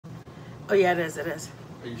Oh yeah, it is. It is.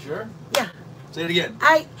 Are you sure? Yeah. Say it again.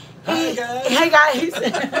 Hi guys. Hey guys.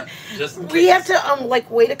 Just in We have case. to like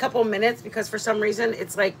wait a couple of minutes because for some reason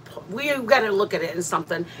it's like we've got to look at it in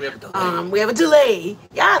something. We have a delay. We have a delay.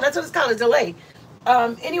 Yeah, that's what it's called, a delay.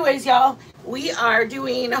 Anyways, y'all, we are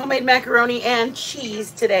doing homemade macaroni and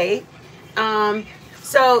cheese today.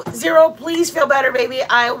 So Zero, please feel better, baby.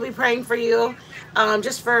 I will be praying for you.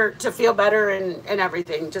 Just to feel better and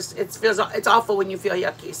everything. Just it's awful when you feel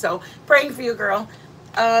yucky. So praying for you, girl.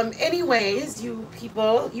 Anyways, you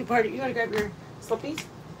people, you want to grab your slippies?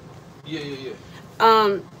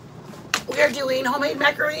 Yeah. We are doing homemade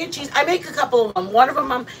macaroni and cheese. I make a couple of them. One of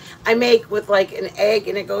them I make with like an egg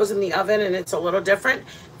and it goes in the oven and it's a little different.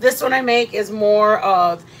 This one I make is more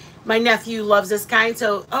of, my nephew loves this kind.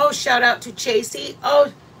 So, oh, shout out to Chasey.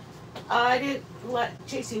 Oh, I didn't let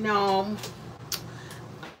Chasey know.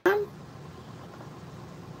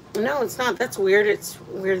 No, it's not. That's weird. It's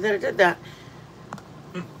weird that I did that.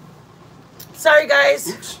 Sorry, guys.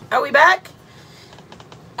 Oops. Are we back?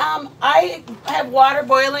 I have water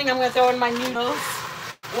boiling. I'm going to throw in my noodles.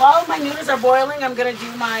 While my noodles are boiling, I'm going to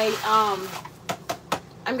do my,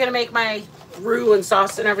 I'm going to make my roux and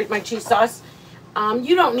sauce and everything, my cheese sauce.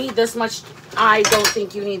 You don't need this much. I don't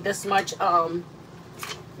think you need this much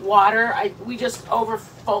water. We just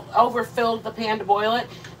overfilled the pan to boil it.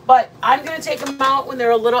 But I'm going to take them out when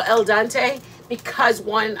they're a little al dente because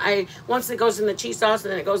once it goes in the cheese sauce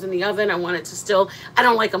and then it goes in the oven, I want it to still, I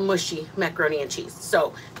don't like a mushy macaroni and cheese.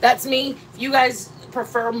 So that's me. If you guys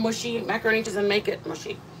prefer mushy macaroni and cheese, then make it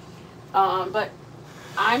mushy. But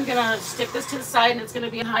I'm going to stick this to the side and it's going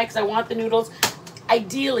to be in high because I want the noodles.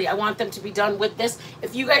 Ideally, I want them to be done with this.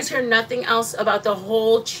 If you guys hear nothing else about the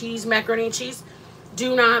whole cheese, macaroni and cheese,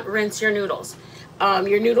 do not rinse your noodles.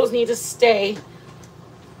 Your noodles need to stay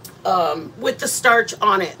with the starch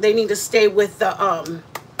on it. They need to stay with the,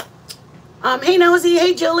 hey Nosy,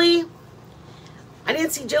 hey Jilly. I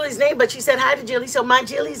didn't see Jilly's name, but she said hi to Jilly, so my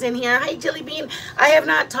Jilly's in here. Hi, Jilly Bean. I have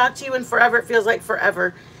not talked to you in forever. It feels like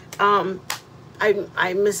forever.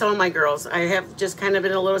 I miss all my girls. I have just kind of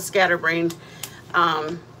been a little scatterbrained.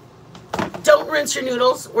 Don't rinse your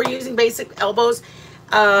noodles. We're using basic elbows.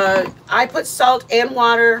 I put salt and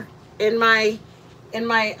water in my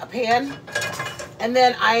pan. And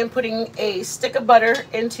then I am putting a stick of butter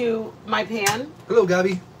into my pan. Hello,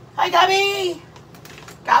 Gabi. Hi, Gabi.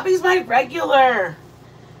 Gabi's my regular.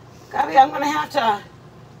 Gabi, I'm going to have to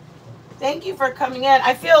thank you for coming in.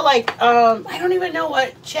 I feel like, I don't even know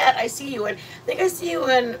what chat I see you in. I think I see you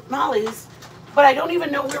in Molly's, but I don't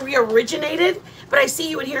even know where we originated. But I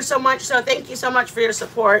see you in here so much, so thank you so much for your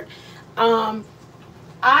support. Joe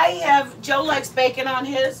likes bacon on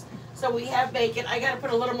his. So we have bacon. I got to put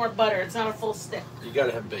a little more butter. It's not a full stick. You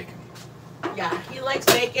gotta have bacon. Yeah, he likes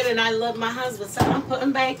bacon, and I love my husband, so I'm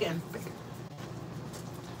putting bacon.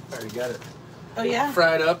 I already got it. Oh yeah.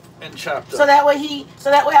 Fried up and chopped up. So that way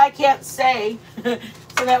I can't say.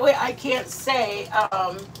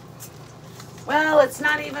 Well, it's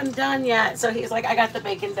not even done yet. So he's like, I got the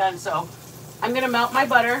bacon done. So I'm gonna melt my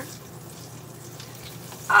butter.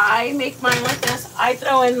 I make mine like this. I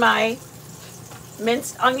throw in my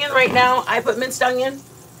minced onion right now. I put minced onion.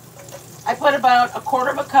 I put about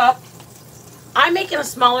 1/4 cup. I'm making a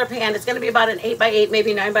smaller pan. It's going to be about an 8x8,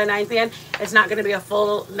 maybe 9x9 pan. It's not going to be a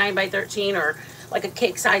full 9x13 or like a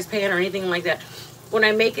cake size pan or anything like that. When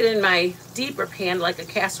I make it in my deeper pan, like a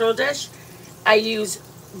casserole dish, I use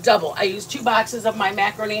double. I use 2 boxes of my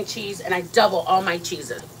macaroni and cheese and I double all my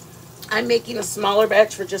cheeses. I'm making a smaller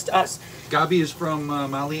batch for just us. Gabi is from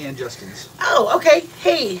Molly and Justin's. Oh, okay.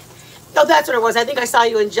 Hey. No, that's what it was. I think I saw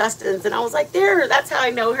you in Justin's, and I was like, there, that's how I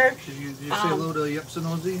know her. Did you say hello to Yeps and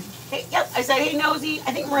Nosy? Hey, yep, I said, hey, Nosy.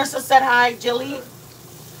 I think Marissa said hi, Jilly.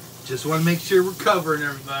 Just want to make sure we're covering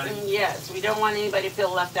everybody. Yes, we don't want anybody to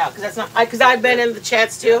feel left out, because that's not, because I've been in the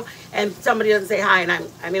chats too, and somebody doesn't say hi,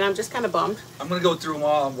 and I'm just kind of bummed. I'm going to go through them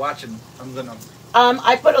all. I'm watching. I'm going to...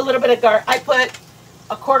 I put a little bit of I put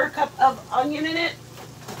 1/4 cup of onion in it,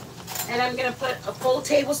 and I'm going to put a full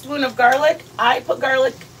tablespoon of garlic. I put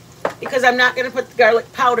garlic because I'm not going to put the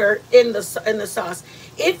garlic powder in the sauce.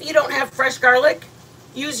 If you don't have fresh garlic,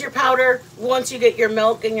 use your powder once you get your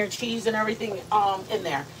milk and your cheese and everything in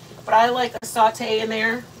there. But I like a saute in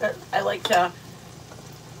there. I like to...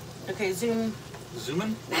 Okay, zoom. Zoom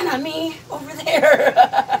in? Not on me. Over there.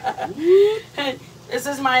 This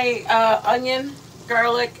is my onion,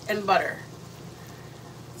 garlic, and butter.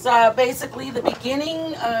 So basically the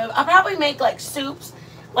beginning of... I'll probably make like soups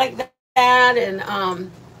like that, and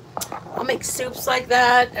I'll make soups like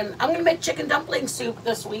that, and I'm gonna make chicken dumpling soup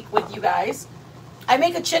this week with you guys. I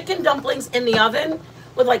make a chicken dumplings in the oven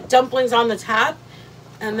with like dumplings on the top,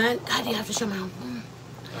 And then, God, you have to show my own.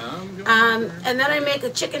 And And then I make a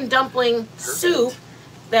chicken dumpling soup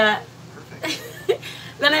that.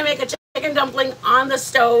 Then I make a chicken dumpling on the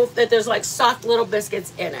stove that there's like soft little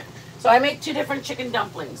biscuits in it. So I make 2 different chicken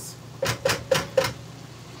dumplings.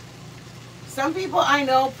 Some people I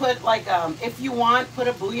know put like, if you want, put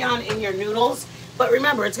a bouillon in your noodles. But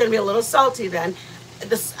remember, it's going to be a little salty then.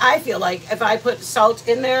 I feel like if I put salt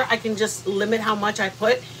in there, I can just limit how much I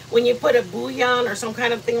put. When you put a bouillon or some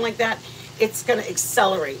kind of thing like that, it's going to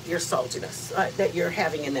accelerate your saltiness that you're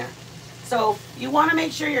having in there. So you want to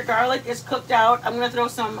make sure your garlic is cooked out. I'm going to throw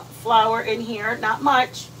some flour in here. Not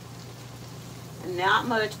much. Not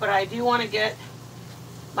much, but I do want to get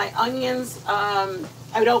my onions.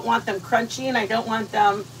 I don't want them crunchy and I don't want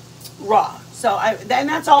them raw. So then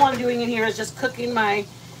that's all I'm doing in here is just cooking my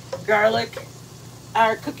garlic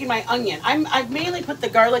or cooking my onion. I've mainly put the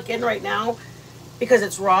garlic in right now because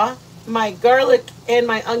it's raw. My garlic and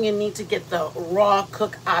my onion need to get the raw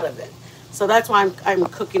cook out of it. So that's why I'm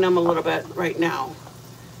cooking them a little bit right now.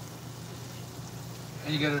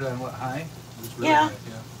 you got it on what, high? It's really Yeah. high,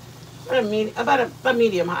 About a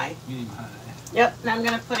medium high. Medium high. Yep. Now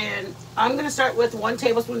I'm gonna start with 1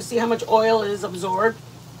 tablespoon to see how much oil is absorbed.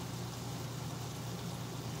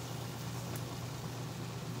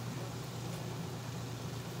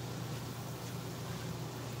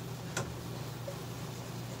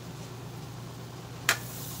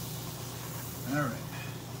 All right.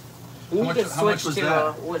 You How can much was switch to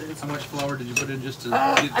that? wooden. How much flour did you put in just to get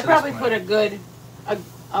to I this probably point? put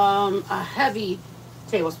a heavy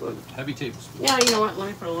tablespoon. Heavy tablespoon. Yeah, you know what? Let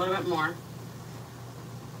me put a little bit more.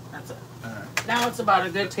 That's it. All right. Now it's about a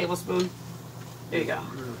good tablespoon. There you go.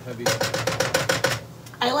 Real heavy.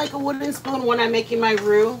 I like a wooden spoon when I'm making my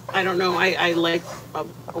roux. I don't know. I like a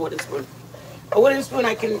wooden spoon. A wooden spoon.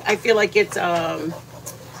 I feel like it's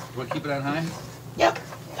What, keep it on high? Yep.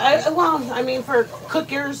 I mean, for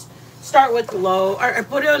cookers, start with low or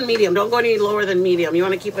put it on medium. Don't go any lower than medium. You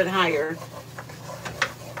want to keep it higher.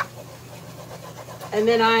 And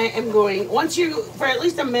then I am going, for at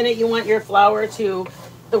least a minute, you want your flour to,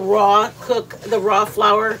 the raw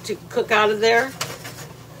flour to cook out of there.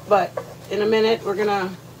 But in a minute, we're gonna,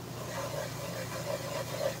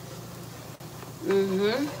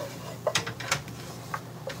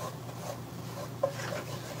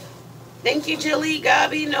 Thank you, Jilly,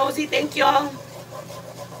 Gabi, Nosy, thank y'all.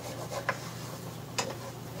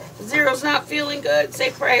 Zero's not feeling good.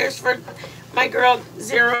 Say prayers for my girl,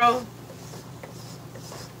 Zero.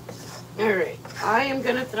 All right, I am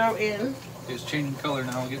gonna throw in. It's changing color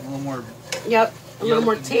now. Getting a little more. Yep, a little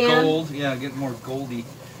more tan. Gold. Yeah, getting more goldy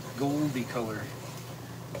color.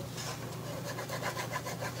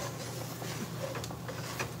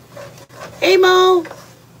 Hey, Mo.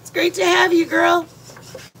 It's great to have you, girl.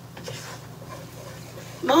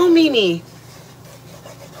 Mo Mimi.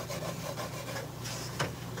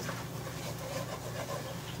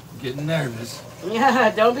 Getting nervous.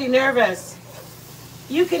 Yeah, don't be nervous.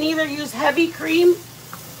 You can either use heavy cream,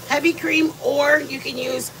 or you can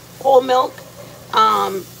use whole milk.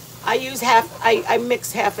 I use half. I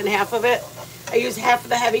mix half and half of it. I use half of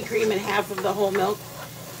the heavy cream and half of the whole milk.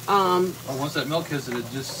 Once that milk hits it, it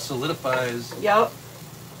just solidifies. Yep.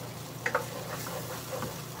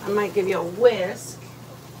 I might give you a whisk.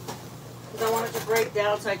 Because I want it to break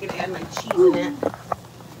down so I can add my cheese in it.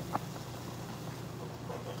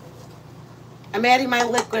 I'm adding my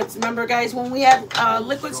liquids. Remember, guys, when we add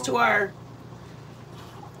liquids to our...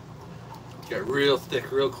 Got real thick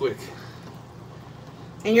real quick.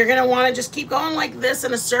 And you're going to want to just keep going like this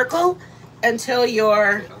in a circle until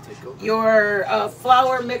your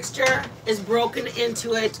flour mixture is broken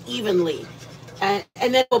into it evenly. And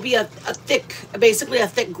then will be basically a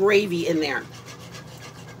thick gravy in there.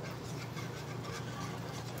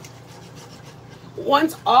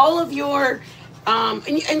 Once all of your,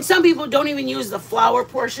 and some people don't even use the flour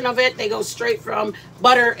portion of it. They go straight from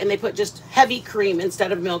butter and they put just heavy cream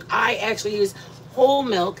instead of milk. I actually use whole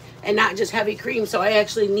milk and not just heavy cream. So I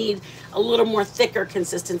actually need a little more thicker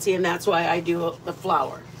consistency, and that's why I do the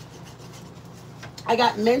flour. I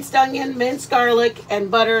got minced onion, minced garlic,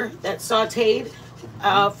 and butter that's sauteed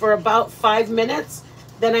for about 5 minutes.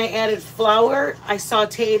 Then I added flour. I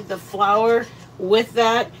sauteed the flour with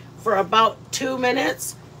that for about 2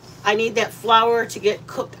 minutes. I need that flour to get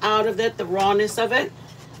cooked out of it, the rawness of it.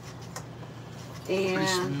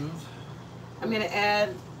 And I'm going to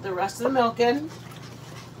add the rest of the milk in.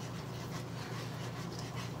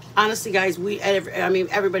 Honestly, guys,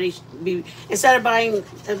 everybody should be, instead of buying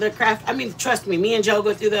the Kraft, trust me and Joe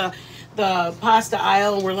go through the pasta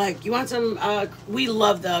aisle and we're like, you want some, we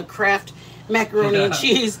love the Kraft macaroni and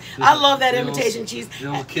cheese. I love that The imitation old- cheese.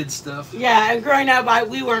 The old kid stuff. Yeah, and growing up,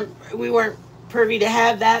 we weren't privy to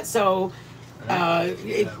have that. So We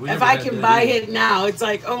if never I had can that buy either. it now, it's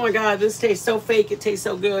like, oh my God, this tastes so fake. It tastes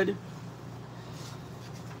so good.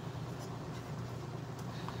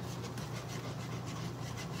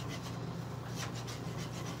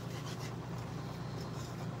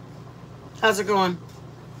 How's it going?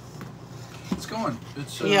 It's going.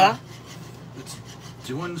 Yeah. It's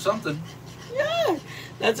doing something. Yeah,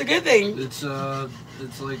 that's a good thing. It's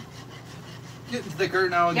like getting thicker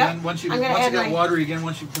now again. Yep. Once it I'm gonna add got my- watery again,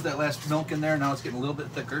 once you put that last milk in there, now it's getting a little bit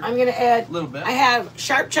thicker. I'm gonna add A little bit. I have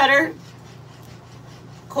sharp cheddar,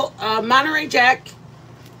 Monterey Jack,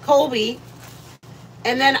 Colby,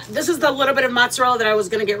 and then this is the little bit of mozzarella that I was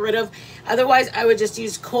gonna get rid of. Otherwise, I would just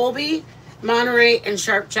use Colby, Monterey, and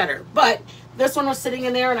sharp cheddar. But this one was sitting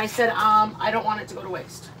in there, and I said I don't want it to go to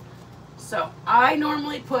waste. So I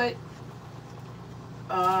normally put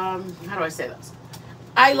how do I say this?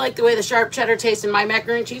 I like the way the sharp cheddar tastes in my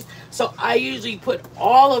macaroni and cheese, so I usually put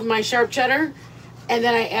all of my sharp cheddar, and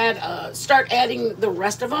then I add start adding the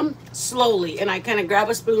rest of them slowly, and I kind of grab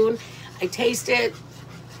a spoon, I taste it.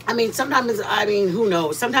 I mean, sometimes, who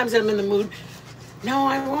knows? Sometimes I'm in the mood. No,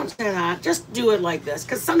 I won't say that. Just do it like this,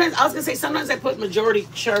 because sometimes I was gonna say sometimes I put majority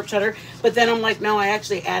sharp cheddar, but then I'm like, no, I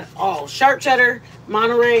actually add all sharp cheddar,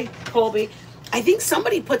 Monterey, Colby. I think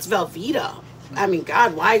somebody puts Velveeta. I mean,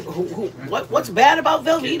 God, why? What's bad about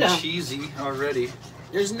Getting Velveeta? cheesy already.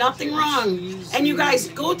 There's nothing wrong. Cheesy. And you guys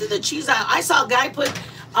go to the cheese aisle. I saw a guy put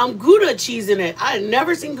Gouda cheese in it. I had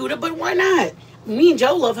never seen Gouda, but why not? Me and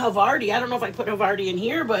Joe love Havarti. I don't know if I put Havarti in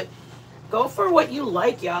here, but go for what you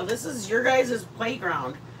like, y'all. This is your guys'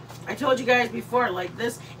 playground. I told you guys before, like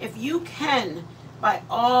this, if you can, by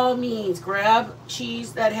all means, grab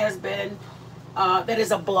cheese that has been, that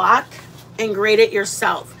is a block and grate it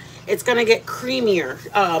yourself. It's gonna get creamier.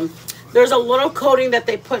 There's a little coating that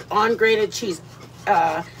they put on grated cheese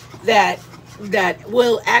that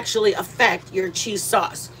will actually affect your cheese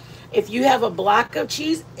sauce. If you have a block of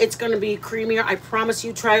cheese, it's gonna be creamier. I promise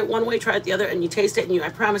you. Try it one way, try it the other, and you taste it, and I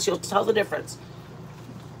promise you'll tell the difference.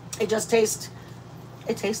 It tastes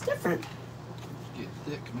different. Get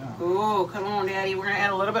thick now. Oh, come on, Daddy. We're gonna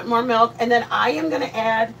add a little bit more milk, and then I am gonna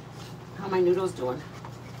add. How my noodles doing?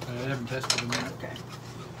 I haven't tested them yet. Okay.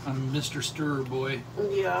 I'm Mr. Stirrer Boy.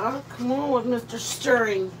 Yeah, come on with Mr.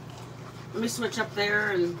 Stirring. Let me switch up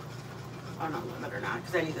there and. Oh no, I better not,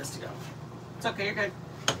 because I need this to go. It's okay, you're good.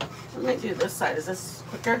 Let me do this side. Is this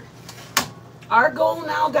quicker? Our goal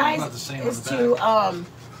now, guys, About the same on is the to I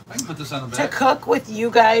can put this on the to back. cook with you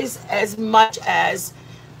guys as much as,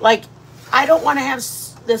 like, I don't want to have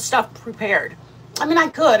this stuff prepared. I mean, I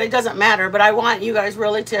could, it doesn't matter, but I want you guys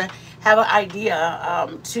really to have an idea.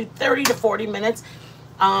 To 30 to 40 minutes.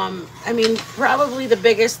 I mean, probably the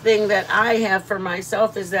biggest thing that I have for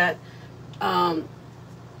myself is that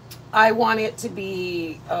I want it to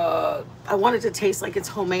be, I want it to taste like it's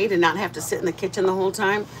homemade and not have to sit in the kitchen the whole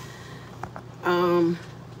time. Want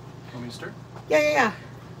me to stir? Yeah.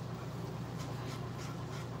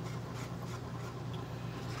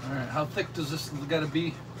 All right. How thick does this got to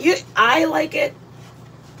be? I like it.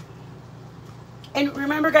 And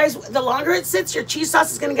remember, guys, the longer it sits, your cheese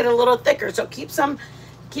sauce is going to get a little thicker. So keep some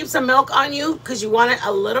milk on you because you want it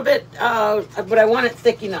a little bit, but I want it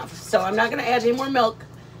thick enough. So I'm not going to add any more milk.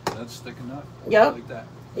 That's thick enough. Yep. Like that.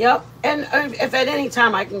 Yep. And if at any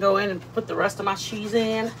time I can go in and put the rest of my cheese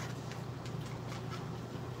in.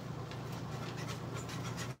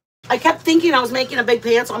 I kept thinking I was making a big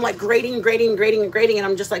pan, so I'm like grating, and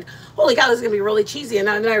I'm just like, holy cow, this is gonna be really cheesy. And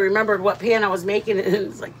then I remembered what pan I was making, and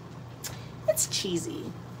it's like, it's cheesy.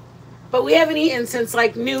 But we haven't eaten since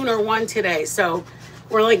like noon or 1 today, so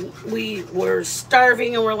we're like, we're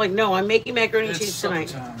starving, and we're like, no, I'm making macaroni and It's cheese tonight.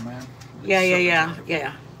 supper time, man. It's Yeah. supper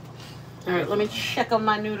time. All right, let me check on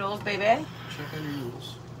my noodles, baby. Check on your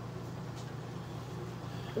noodles.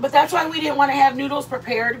 But that's why we didn't want to have noodles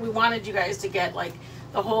prepared. We wanted you guys to get like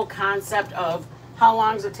the whole concept of how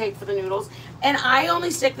long does it take for the noodles. And I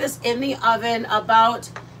only stick this in the oven about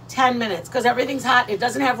 10 minutes because everything's hot. It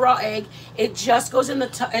doesn't have raw egg. It just goes in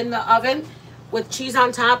the oven with cheese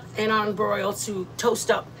on top and on broil to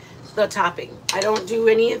toast up the topping. I don't do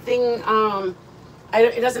anything.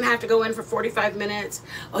 It doesn't have to go in for 45 minutes.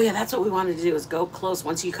 Oh yeah, that's what we wanted to do, is go close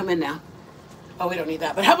once you come in now. Oh, we don't need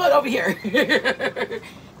that, but how about over here?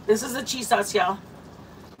 This is the cheese sauce, y'all.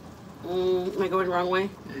 Am I going the wrong way?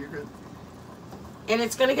 Yeah, you're good. And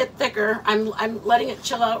it's gonna get thicker. I'm letting it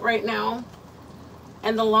chill out right now.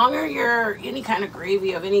 And the longer any kind of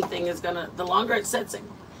gravy of anything is the longer it sits, it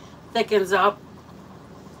thickens up.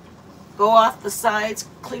 Go off the sides,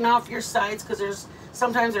 clean off your sides, because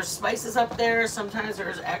sometimes there's spices up there, sometimes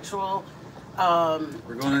there's actual We're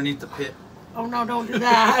going underneath the pit. oh no, don't do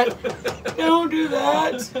that. Don't do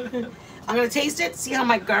that. I'm gonna taste it, see how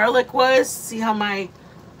my garlic was, see how my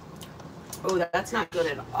oh, that's not good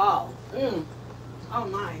at all. Oh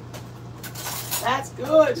my. That's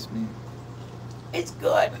good. It's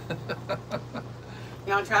good.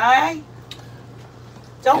 You wanna try?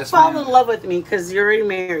 Don't Yes, fall ma'am. in love with me because you're already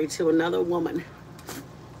married to another woman.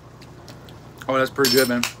 Oh, that's pretty good,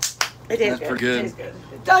 man. It tastes That's good. pretty good. It tastes good.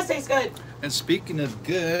 It does taste good. And speaking of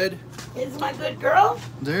good, Is my good girl?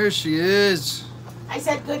 there she is. I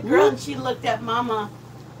said good girl, and she looked at Mama.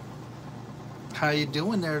 How you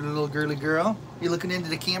doing there, little girly girl? You looking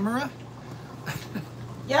into the camera?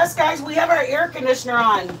 Yes, guys, we have our air conditioner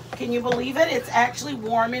on. Can you believe it? It's actually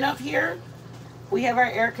warm enough here. We have our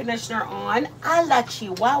air conditioner on. A la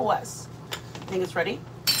chihuahuas. I think it's ready.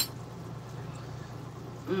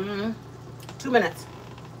 2 minutes.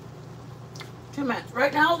 2 minutes.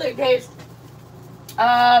 Right now they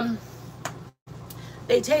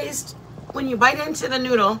taste, when you bite into the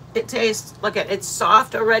noodle, it tastes, look at it's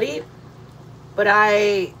soft already, but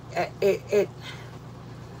it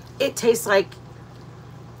tastes like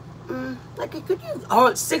it could use, oh,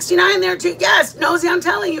 it's 69 there too. Yes, Nosy, I'm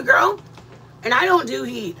telling you, girl. And I don't do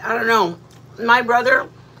heat. I don't know. My brother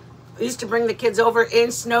used to bring the kids over in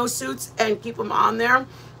snowsuits and keep them on there.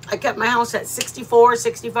 I kept my house at 64,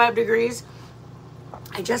 65 degrees.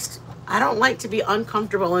 I don't like to be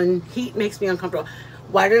uncomfortable, and heat makes me uncomfortable.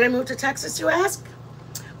 Why did I move to Texas, you ask?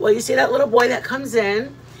 Well, you see that little boy that comes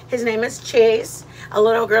in? His name is Cheez. A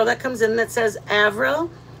little girl that comes in that says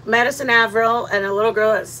Avril, Madison Avril, and a little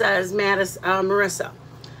girl that says Marissa.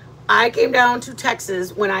 I came down to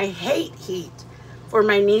Texas when I hate heat for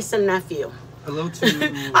my niece and nephew. Hello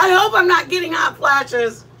to I hope I'm not getting hot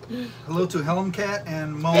flashes. hello to Helmcat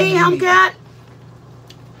and Mo. Hey, Helmcat.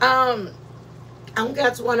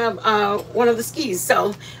 Helmcat's one of the skis.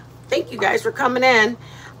 So thank you guys for coming in.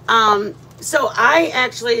 So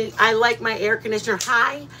I like my air conditioner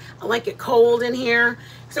high. I like it cold in here.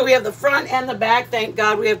 So we have the front and the back. Thank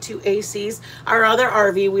God we have 2 ACs. Our other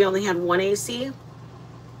RV, we only had 1 AC.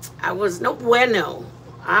 I was no bueno.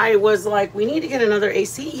 I was like, we need to get another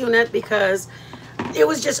AC unit because it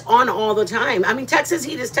was just on all the time. I mean, Texas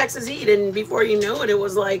heat is Texas heat. And before you know it, it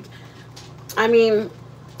was like, I mean,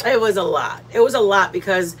 it was a lot. It was a lot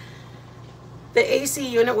because the AC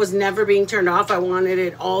unit was never being turned off. I wanted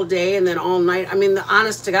it all day and then all night. I mean,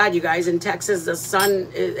 honest to God, you guys, in Texas, the sun,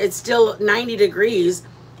 it's still 90 degrees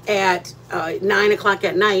at 9 o'clock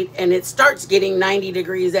at night, and it starts getting 90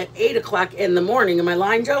 degrees at 8 o'clock in the morning. Am I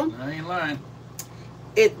lying, Joe? I ain't lying.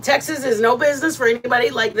 Texas is no business for anybody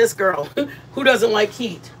like this girl who doesn't like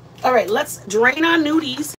heat. All right, let's drain on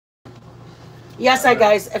nudies. Yes,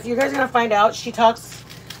 guys, if you guys are going to find out, she talks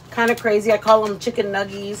kind of crazy. I call them chicken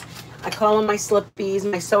nuggies. I call them my slippies,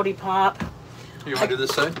 my sody pop. You want to do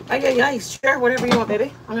this side? Yeah, sure, whatever you want,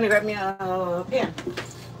 baby. I'm going to grab me a pan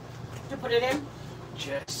to put it in.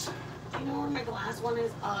 Yes. Do you know where my glass one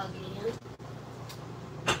is again?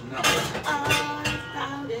 No. I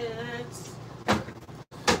found it.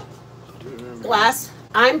 Glass.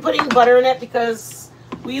 I'm putting butter in it because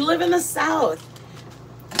we live in the South.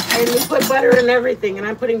 And we put butter in everything. And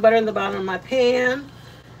I'm putting butter in the bottom of my pan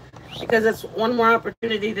because it's one more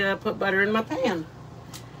opportunity to put butter in my pan.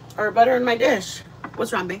 Or butter in my dish.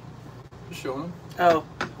 What's wrong, babe? Just showing them Oh.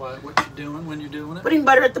 what you're doing when you're doing it. Putting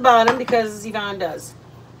butter at the bottom because Yvonne does.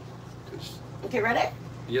 Okay, ready?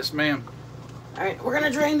 Yes, ma'am. All right, we're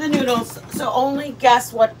gonna drain the noodles. So only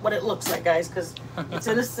guess what it looks like, guys, because it's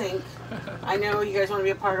in a sink. I know you guys want to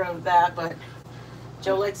be a part of that, but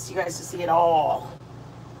Joe likes you guys to see it all.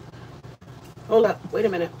 Hold up, wait a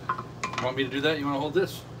minute. Want me to do that? You want to hold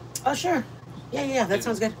this? Oh, sure. Yeah, that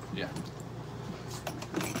sounds good. Yeah.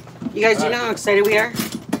 You guys do know how excited we are?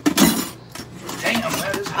 Damn,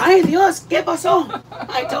 that is hot. Ay, Dios, ¿qué pasó?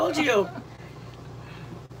 I told you.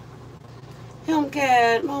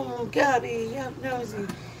 Helmcat, Momo, Gabby, yep, Nosy.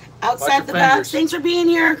 Outside the box. fingers. Thanks for being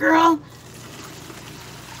here, girl.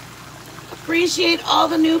 Appreciate all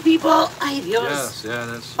the new people. Ay, Dios. Yes, yeah,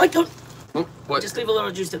 that's. Oh, don't. Oh, what? Just leave a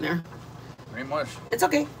little juice in there. Very much. It's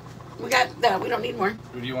okay. We got that. We don't need more.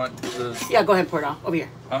 Who do you want to? Yeah, go ahead, pour it all. Over here.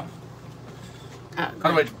 Huh? Go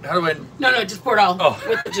ahead. How do I? No, just pour it all Oh.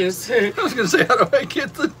 with the juice. I was gonna say, how do I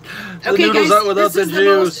get the Okay, noodles guys, out without this the is the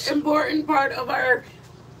most juice? important part of our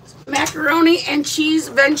macaroni and cheese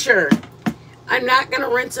venture. I'm not going to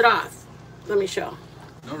rinse it off. Let me show.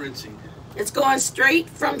 No rinsing. It's going straight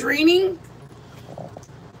from draining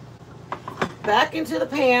back into the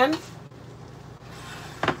pan.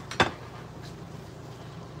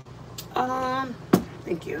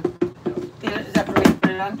 Thank you. Is that for me to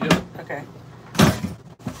put it on? Yep. Okay.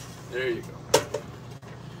 There you go.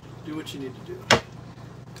 Do what you need to do.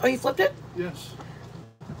 Oh, you flipped it? Yes.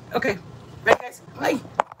 Okay. Right, guys? Hey.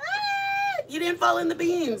 Ah, you didn't fall in the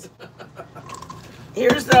beans.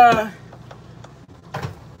 Here's the...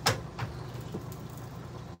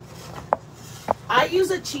 I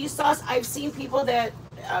use a cheese sauce. I've seen people that...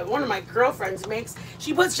 one of my girlfriends makes.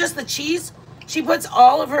 She puts just the cheese. She puts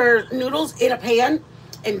all of her noodles in a pan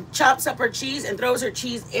and chops up her cheese and throws her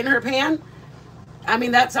cheese in her pan. I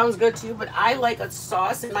mean, that sounds good too, but I like a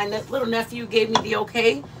sauce, and my little nephew gave me the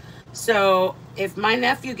okay. So if my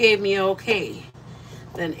nephew gave me okay,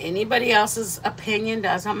 then anybody else's opinion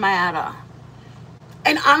doesn't matter.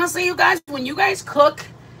 And honestly, you guys, when you guys cook,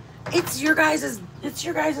 it's your guys'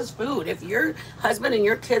 food. If your husband and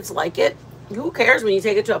your kids like it, who cares when you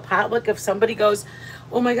take it to a potluck if somebody goes,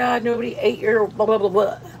 oh my God, nobody ate your blah, blah, blah,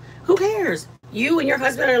 blah. Who cares? You and your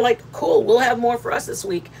husband are like, cool, we'll have more for us this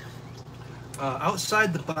week.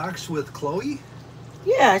 Outside the box with Chloe?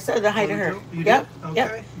 Yeah, I said the hi to her. You Yep. did? Okay.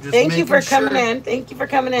 Yep. Just Thank you for making coming sure. in. Thank you for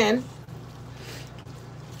coming in.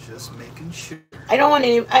 Just making sure. I don't want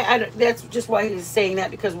any. That's just why he's saying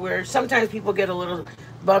that, because sometimes people get a little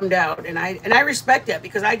bummed out, and I respect that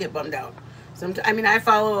because I get bummed out. I mean, I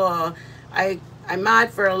follow I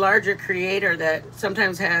mod for a larger creator that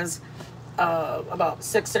sometimes has about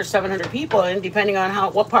 600 or 700 people, and depending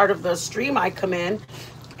on what part of the stream I come in,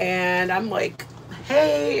 and I'm like,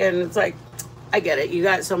 hey, and it's like, I get it. You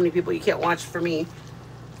got so many people, you can't watch for me.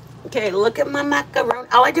 Okay, look at my macaroni.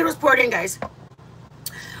 All I did was pour it in, guys.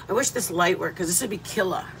 I wish this light worked, because this would be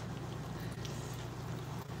killer.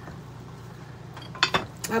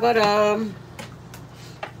 How about,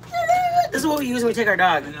 this is what we use when we take our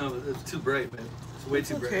dog. I know, it's too bright, man. It's way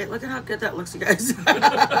too bright. Okay, look at how good that looks, you guys.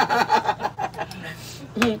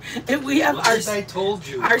 If we have I told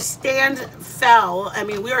you. our stand fell. I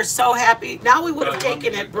mean, we are so happy. Now we would have Oh, you want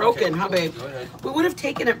taken me it to- broken, okay. huh, babe? Go ahead. We would have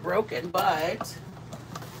taken it broken, but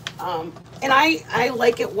and I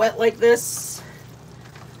like it wet like this.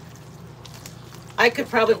 I could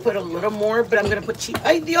probably put a little more, but I'm gonna put cheese.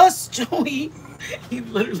 Ay Dios, Joey. He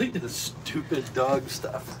literally The stupid dog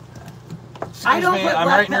stuff. I don't put I'm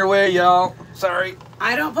black right in your way, y'all. Sorry.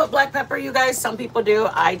 I don't put black pepper, you guys. Some people do.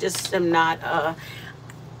 I just am not.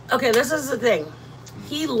 Okay, this is the thing.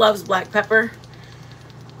 He loves black pepper.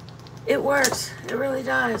 It works. It really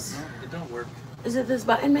does. No, it don't work. Is it this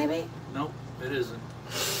button, maybe? Nope, it isn't.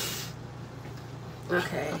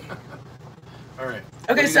 Okay. All right.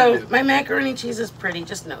 Okay, so my macaroni cheese is pretty.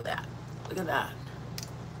 Just know that. Look at that.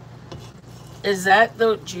 Is that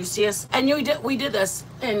the juiciest? And we did this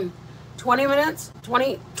in 20 minutes?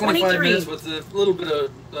 25 23. minutes with a little bit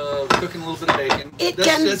of cooking, a little bit of bacon.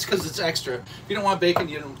 That's because it's extra. If you don't want bacon,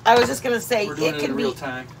 you don't. I was just gonna say We're doing it it can in be real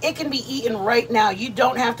time. It can be eaten right now. You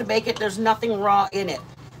don't have to bake it. There's nothing raw in it.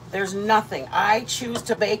 There's nothing. I choose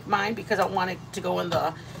to bake mine because I want it to go in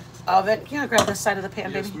the oven. Can I grab this side of the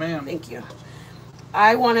pan, baby? Yes, ma'am. Thank you.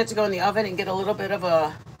 I want it to go in the oven and get a little bit of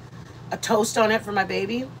a toast on it for my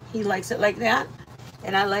baby. He likes it like that,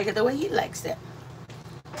 and I like it the way he likes it.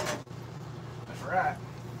 That's right.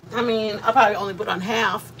 I mean, I'll probably only put on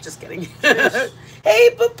half. Just kidding. Hey,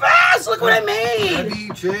 papas, look what I made. Abby,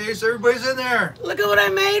 Chase, everybody's in there. Look at what I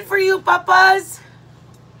made for you, papas.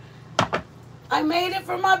 I made it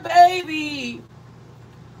for my baby.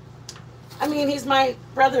 I mean, he's my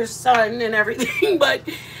brother's son and everything, but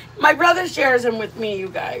my brother shares him with me, you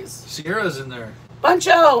guys. Sierra's in there.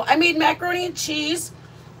 Buncho, I made macaroni and cheese.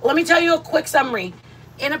 Let me tell you a quick summary.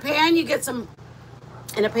 In a pan, you get some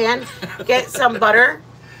butter,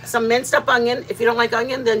 some minced up onion. If you don't like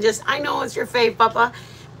onion, then I know it's your fave, Papa.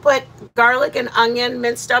 Put garlic and onion,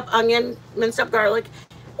 minced up garlic,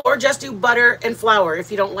 or just do butter and flour. If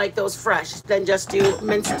you don't like those fresh, then just do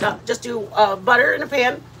butter in a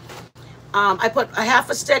pan. I put a half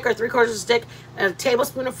a stick or 3/4 of a stick and a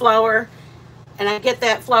tablespoon of flour, and I get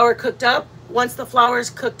that flour cooked up. Once the flour is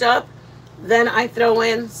cooked up, then I throw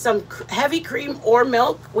in some heavy cream or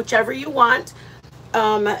milk, whichever you want.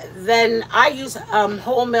 Then I use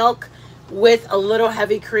whole milk with a little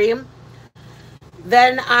heavy cream.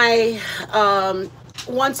 Then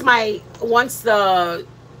once the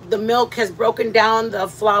milk has broken down the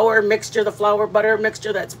flour mixture, the flour butter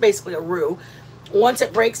mixture, that's basically a roux. Once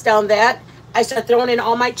it breaks down that, I start throwing in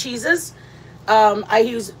all my cheeses. I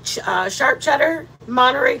use sharp cheddar,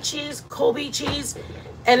 Monterey cheese, Colby cheese,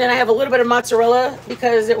 and then I have a little bit of mozzarella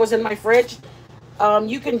because it was in my fridge.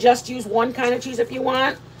 You can just use one kind of cheese if you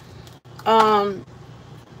want. And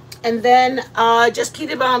then just keep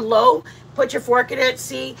it on low Put your fork in it.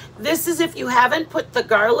 See, this is if you haven't put the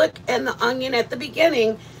garlic and the onion at the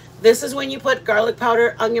beginning. This is when you put garlic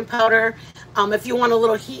powder, onion powder. If you want a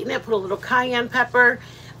little heat in it, put a little cayenne pepper.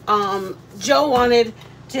 Joe wanted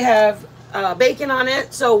to have bacon on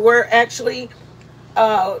it, so we're actually,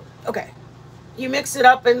 okay. You mix it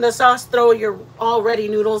up in the sauce, throw your already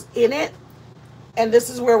noodles in it, and this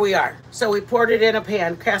is where we are. So we poured it in a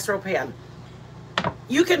pan, casserole pan.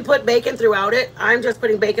 You can put bacon throughout it. I'm just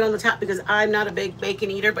putting bacon on the top because I'm not a big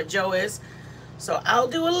bacon eater, but Joe is. So I'll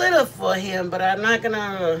do a little for him, but I'm not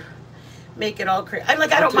gonna make it all crazy. I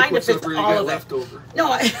don't mind if it's all of it.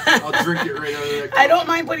 No, I'll drink it right out of that cup. I don't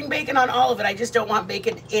mind putting bacon on all of it. I just don't want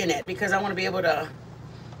bacon in it because I want to be able to.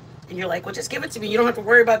 And you're like, well, just give it to me. You don't have to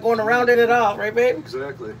worry about going around it at all, right, babe?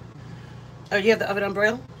 Exactly. Oh, you have the oven on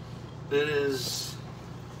broil? It is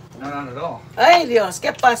not on at all. Ay, Dios,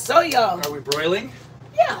 ¿qué pasó, y'all? Are we broiling?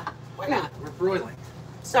 Yeah, why not? We're broiling.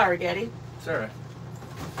 Sorry, Daddy. It's all right.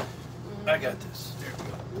 I got this. There we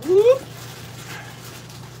go. Whoop.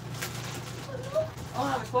 Oh,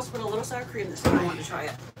 I was supposed to put a little sour cream this time. I wanted to try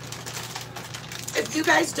it. If you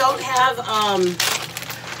guys don't have,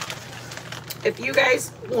 if you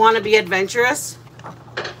guys want to be adventurous,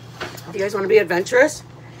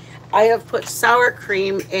 I have put sour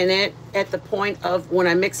cream in it at the point of when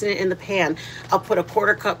I'm mixing it in the pan. I'll put a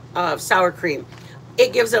 1/4 cup of sour cream.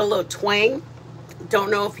 It gives it a little twang. Don't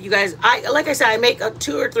know if you guys, like I said, I make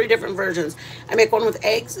 2 or 3 different versions. I make one with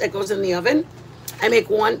eggs that goes in the oven. I make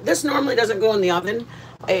one, this normally doesn't go in the oven.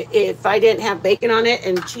 If I didn't have bacon on it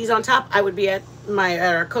and cheese on top, I would be at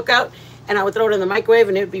our cookout and I would throw it in the microwave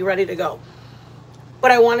and it would be ready to go.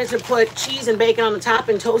 But I wanted to put cheese and bacon on the top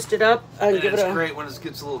and toast it up and give it a. It's great when it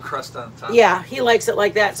gets a little crust on top. Yeah, he likes it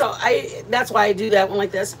like that. So that's why I do that one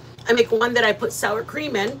like this. I make one that I put sour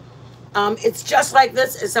cream in. It's just like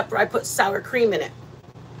this, except for I put sour cream in it.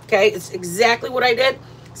 Okay, it's exactly what I did,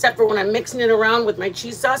 except for when I'm mixing it around with my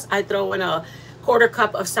cheese sauce, I throw in a 1/4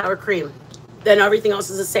 cup of sour cream. Then everything else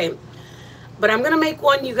is the same. But I'm gonna make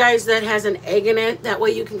one, you guys, that has an egg in it. That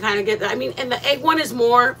way you can kind of get that. I mean, and the egg one is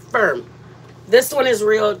more firm. This one is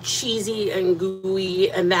real cheesy and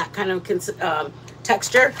gooey and that kind of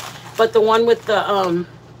texture. But the one with the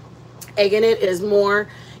egg in it is more,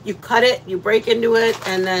 you cut it, you break into it,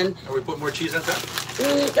 and then... Are we putting more cheese on top?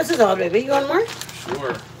 This is all, baby. You want more?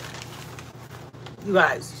 Sure. You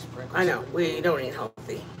guys, I know, we don't eat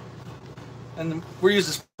healthy. And we're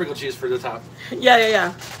using sprinkled cheese for the top.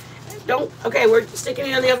 Yeah. Okay, we're sticking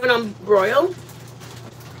it in the oven on broil.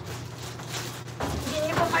 Can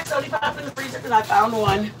you put my soda pop in the freezer? Because I found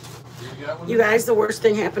one. You got one? You guys, the worst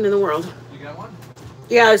thing happened in the world. You got one?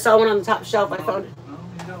 Yeah, I saw one on the top shelf. I found it. No,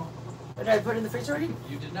 you don't. Did I put it in the freezer already?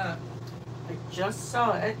 You did not. I just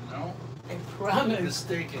saw it. No. I promise.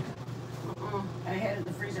 Mistaken. I had it in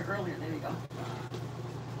the freezer earlier. There you go.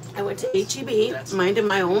 I went to H-E-B, minding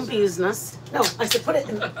my own business. No, I said put it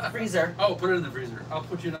in the freezer. Oh, put it in the freezer. I'll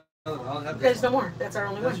put you another one. I'll have this. There's no more. That's our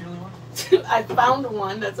only one. That's your only one? I found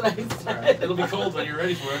one. That's what I said. All right. It'll be cold when you're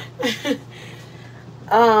ready for it.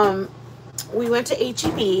 We went to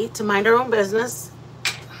H-E-B to mind our own business.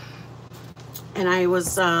 And I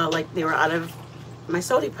was like, they were out of my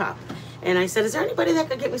soda pop. And I said, is there anybody that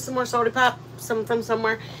could get me some more soda pop from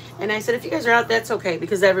somewhere? And I said, if you guys are out, that's okay,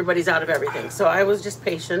 because everybody's out of everything. So I was just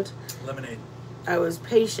patient. Lemonade. I was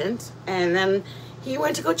patient. And then he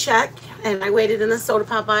went to go check, and I waited in the soda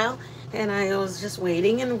pop aisle. And I was just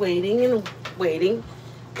waiting and waiting and waiting.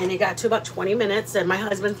 And it got to about 20 minutes, and my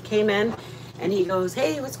husband came in, and he goes,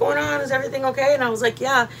 hey, what's going on? Is everything okay? And I was like,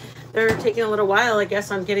 yeah, they're taking a little while, I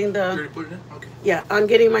guess, on getting the... You already put it in? Okay. Yeah, on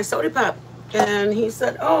getting my soda pop. And he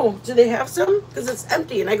said, oh, do they have some? Because it's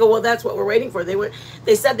empty. And I go, well, that's what we're waiting for.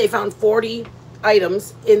 They said they found 40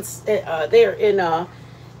 items in there in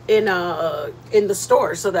the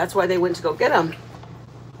store. So that's why they went to go get them.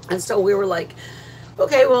 And so we were like,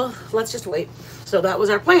 okay, well, let's just wait. So that was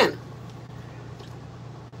our plan.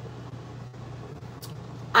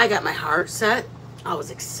 I got my heart set. I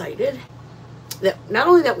was excited that not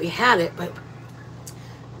only that we had it, but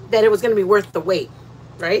that it was going to be worth the wait.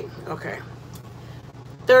 Right? Okay.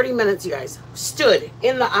 30 minutes, you guys. Stood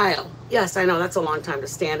in the aisle. Yes, I know that's a long time to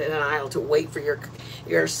stand in an aisle to wait for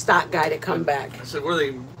your stock guy to come back. I said, were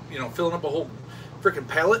they, filling up a whole freaking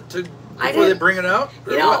pallet before they bring it out?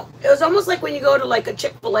 It was almost like when you go to like a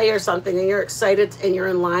Chick-fil-A or something and you're excited and you're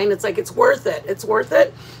in line. It's like, it's worth it. It's worth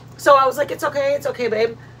it. So I was like, it's okay,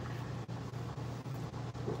 babe.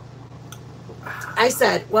 I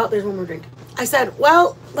said, well, there's one more drink. I said,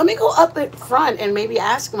 well, let me go up in front and maybe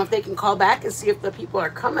ask them if they can call back and see if the people are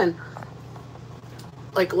coming.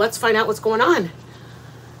 Like, let's find out what's going on.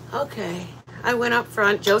 Okay. I went up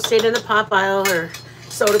front. Joe stayed in the pop aisle or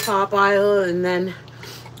soda pop aisle, and then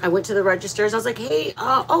I went to the registers. I was like, hey,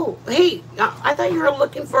 I thought you were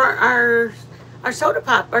looking for our soda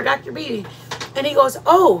pop, our Dr. B. And he goes,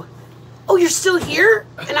 oh, you're still here?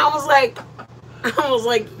 And I was like,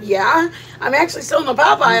 yeah, I'm actually still in the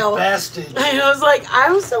pop aisle. Bastard. And I was like,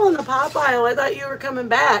 I'm still in the pop aisle. I thought you were coming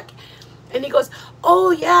back. And he goes,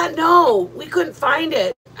 oh, yeah, no, we couldn't find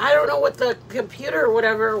it. I don't know what the computer or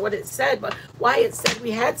whatever, what it said, but why it said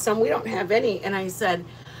we had some. We don't have any. And I said,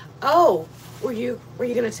 oh, were you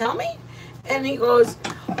going to tell me? And he goes,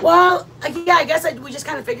 well, yeah, I guess we just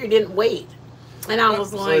kind of figured you didn't wait. And I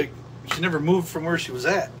was like, she never moved from where she was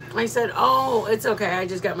at. I said, oh, it's okay. I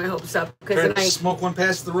just got my hopes up. Trying to smoke one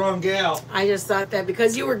past the wrong gal. I just thought that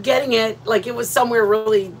because you were getting it, like it was somewhere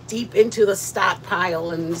really deep into the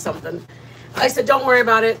stockpile and something. I said, don't worry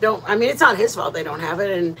about it. It's not his fault they don't have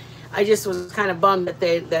it. And I just was kind of bummed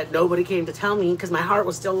that nobody came to tell me because my heart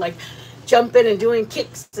was still like jumping and doing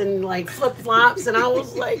kicks and like flip flops. And I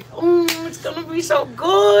was like, it's going to be so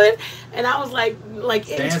good. And I was like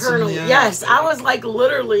internally, yes, I was like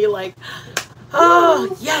literally like,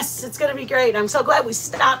 oh, yes, it's going to be great. I'm so glad we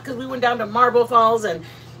stopped because we went down to Marble Falls and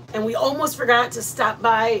we almost forgot to stop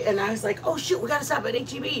by. And I was like, oh, shoot, we got to stop at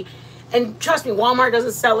H-E-B. And trust me, Walmart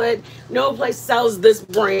doesn't sell it. No place sells this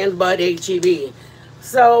brand but H-E-B.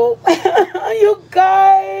 So, you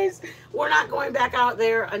guys, we're not going back out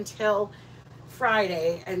there until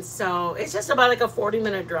Friday. And so, it's just about like a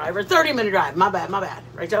 40-minute drive or 30-minute drive. My bad.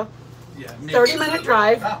 Right, Joe? Yeah. 30-minute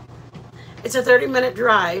drive. Wow. It's a 30-minute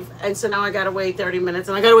drive. And so now I got to wait 30 minutes.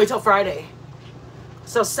 And I got to wait till Friday.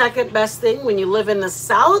 So, second best thing when you live in the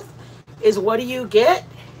South is what do you get?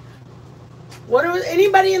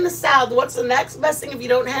 Anybody in the South, what's the next best thing if you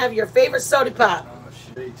don't have your favorite soda pop? Oh,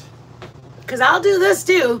 shit. Because I'll do this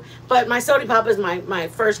too, but my soda pop is my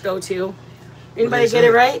first go-to. Anybody get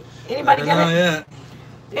it right? Anybody get it? Yeah.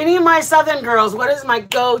 Any of my Southern girls, what is my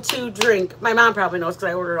go-to drink? My mom probably knows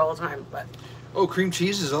because I order it all the time. But oh, cream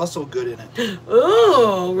cheese is also good in it.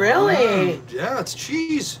 Ooh, really? Yeah, it's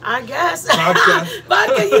cheese. I guess. Vodka.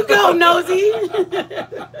 Vodka, you go, nosy.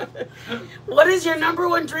 What is your number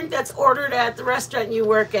one drink that's ordered at the restaurant you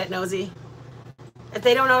work at, nosy? If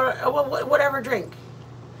they don't order, whatever drink.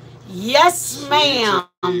 Yes, ma'am.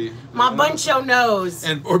 My buncho knows.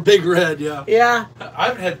 Or Big Red, yeah. Yeah. I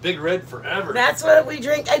haven't had Big Red forever. That's what we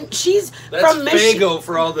drink. And she's That's from Michigan. Fago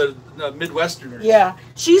for all the Midwesterners. Yeah.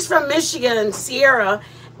 She's from Michigan, Sierra.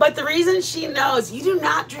 But the reason she knows, you do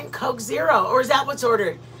not drink Coke Zero. Or is that what's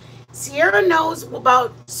ordered? Sierra knows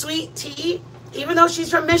about sweet tea, even though she's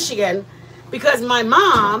from Michigan. Because my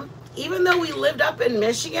mom, even though we lived up in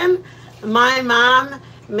Michigan, my mom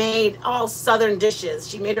made all Southern dishes.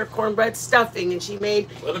 She made her cornbread stuffing, and she made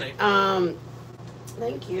lemonade.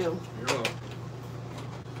 Thank you. You're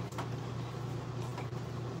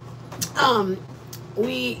welcome.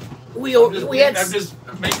 We had. I'm just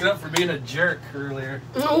making up for being a jerk earlier.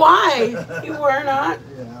 Why? You were not.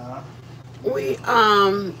 Yeah.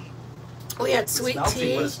 We had sweet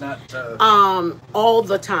tea. But it's not, all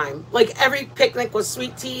the time. Like every picnic was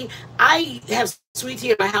sweet tea. I have sweet tea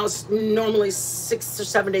in my house normally 6 or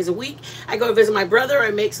 7 days a week. I go to visit my brother. I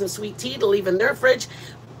make some sweet tea to leave in their fridge.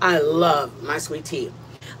 I love my sweet tea.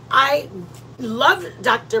 I loved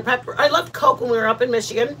Dr. Pepper. I loved Coke when we were up in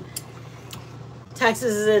Michigan.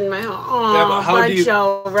 Texas is in my home. Oh,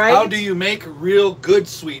 yeah, right? How do you make real good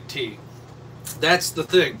sweet tea? That's the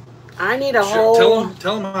thing. I need a whole...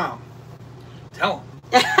 Tell them how. Tell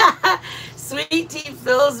them. Sweet tea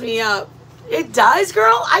fills me up. It does,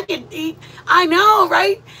 girl. I can eat. I know,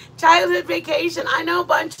 right? Childhood vacation. I know,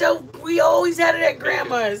 Buncho. We always had it at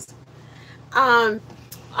Grandma's. I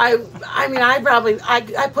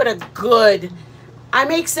put a good. I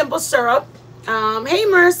make simple syrup. Hey,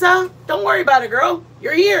 Marissa. Don't worry about it, girl.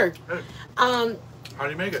 You're here. How do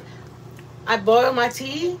you make it? I boil my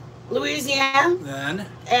tea, Louisiana.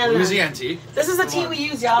 Louisiana tea. This is the tea we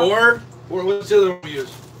use, y'all. Or what's the other one we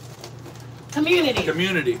use?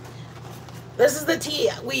 Community. This is the tea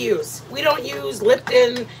we use. We don't use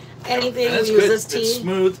Lipton, anything. And we use good. this tea. It's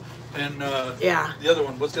smooth. And yeah. The other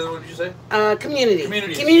one. What's the other one did you say? Community.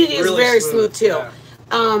 Community is really very smooth too. Yeah.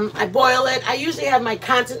 I boil it. I usually have my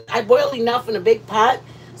I boil enough in a big pot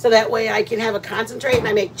so that way I can have a concentrate. And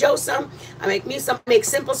I make Joe some. I make me some. Make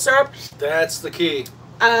simple syrup. That's the key.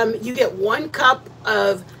 You get 1 cup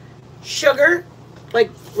of sugar,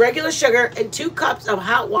 like regular sugar, and 2 cups of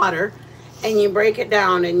hot water. And you break it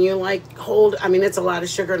down and you it's a lot of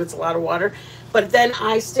sugar and it's a lot of water. But then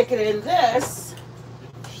I stick it in this.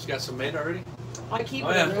 She's got some made already? I keep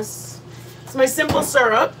it in this. It's my simple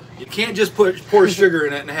syrup. You can't just pour sugar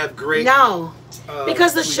in it and have great. No,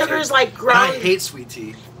 because the sugar is like ground. I hate sweet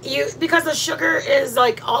tea. Because the sugar is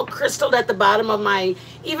like all crystalled at the bottom of my.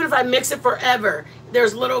 Even if I mix it forever,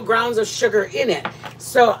 there's little grounds of sugar in it.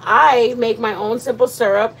 So I make my own simple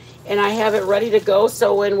syrup and I have it ready to go.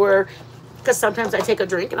 So when because sometimes I take a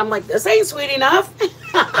drink and I'm like, this ain't sweet enough.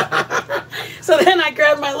 So then I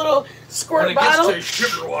grab my little squirt bottle. When it gets to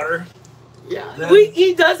sugar water. Yeah,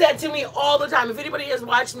 he does that to me all the time. If anybody has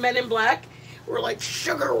watched Men in Black, we're like,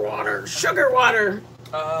 sugar water, sugar water.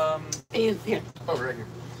 And here. Oh, right here.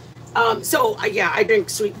 I drink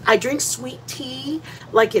sweet tea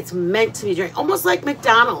like it's meant to be drank, almost like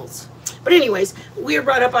McDonald's. But anyways, we were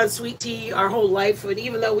brought up on sweet tea our whole life, but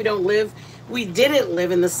even though we didn't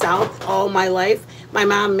live in the South all my life, my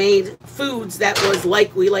mom made foods that was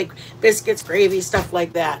like biscuits, gravy, stuff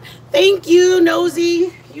like that. Thank you,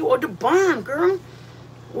 Nosy. You are the bomb, girl.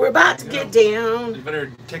 We're about to get down. You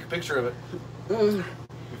better take a picture of it.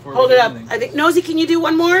 Hold it up. I think Nosy, can you do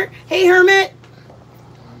one more? Hey, Hermit.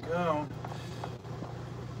 Go.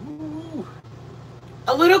 Ooh.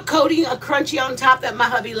 A little coating, a crunchy on top that my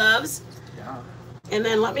hubby loves. Yeah. And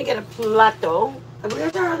then let me get a plato.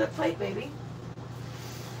 Where's our other plate, baby?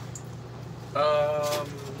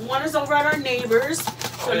 One is over at our neighbors.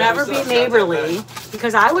 So never be neighborly.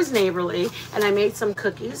 Because I was neighborly and I made some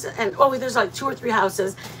cookies. And there's like 2 or 3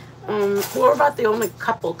 houses. We're about the only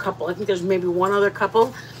couple. I think there's maybe one other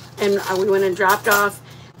couple. And we went and dropped off.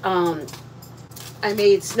 I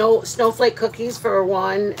made snowflake cookies for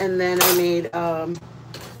one, and then I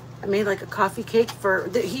made like a coffee cake for.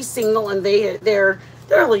 He's single, and they're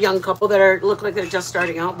a young couple that look like they're just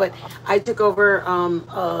starting out. But I took over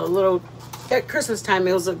a little at Christmas time.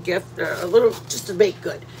 It was a gift, a little just to make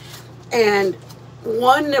good. And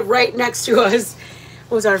one right next to us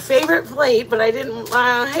was our favorite plate, but I didn't.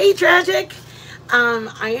 Hey, Tragic.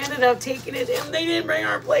 I ended up taking it, and they didn't bring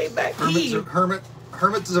our plate back.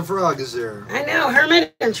 Hermit is a frog, is there? I know,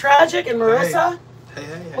 Hermit and Tragic and Marissa.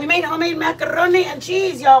 Hey. We made homemade macaroni and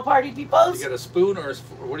cheese, y'all party peoples. You got a spoon or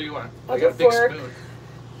what do you want? I got a big spoon.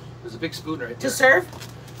 There's a big spoon right there. To serve?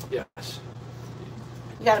 Yes.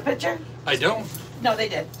 You got a picture? I don't. No, they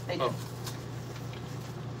did. Oh.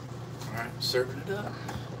 All right, serving it up.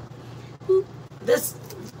 This,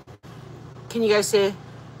 can you guys see?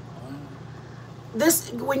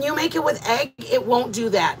 This, when you make it with egg, it won't do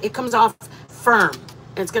that. It comes off firm.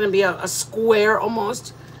 It's going to be a square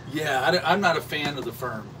almost. Yeah, I'm not a fan of the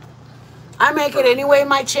firm. I make it anyway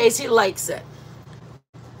my Chasey likes it.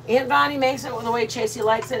 Aunt Bonnie makes it the way Chasey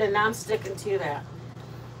likes it, and now I'm sticking to that.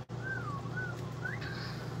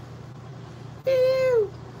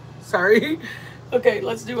 Ew. Sorry. Okay,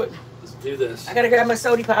 let's do it. Let's do this. I got to grab my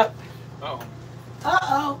soda pop. Oh.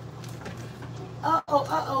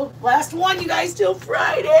 Uh-oh. Last one, you guys, till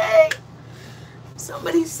Friday.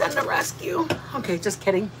 Somebody send a rescue. Okay, just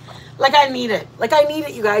kidding. Like I need it,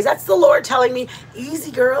 you guys. That's the Lord telling me,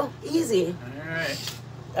 easy, girl, easy.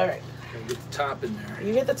 All right. Get the top in there.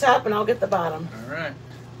 You get the top and I'll get the bottom. All right.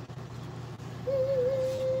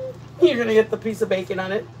 You're going to get the piece of bacon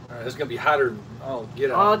on it. All right, it's going to be hotter than all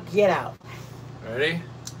get out. All get out. Ready?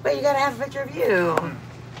 But you got to have a picture of you.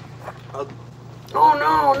 Oh,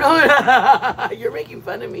 no. You're making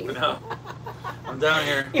fun of me. No. I'm down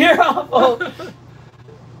here. You're awful.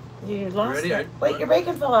 You lost Ready? it. Wait, your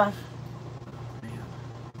bacon fell off.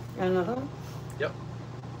 Got another one? Yep.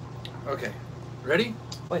 Okay. Ready?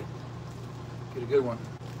 Wait. Get a good one.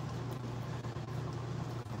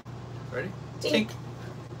 Ready? Tink.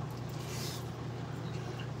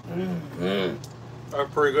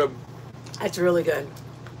 Pretty good. That's really good.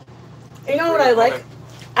 You know what I like? Okay.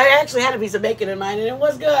 I actually had a piece of bacon in mine, and it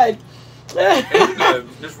was good. It's good.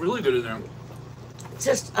 It's really good in there. It's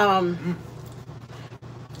just, I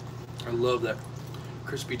love that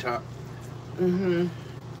crispy top. Mm-hmm.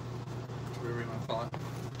 Whatever you want to call it.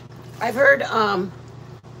 I've heard,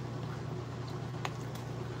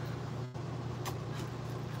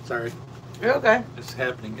 Sorry. You're okay. It's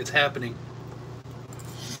happening. It's happening.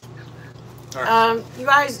 All right. You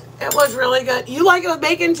guys, it was really good. You like it with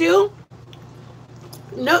bacon too?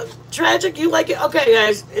 No, Tragic, you like it? Okay,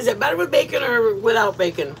 guys, is it better with bacon or without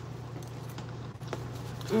bacon?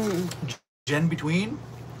 Jen between?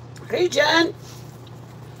 Hey, Jen.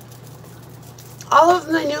 All of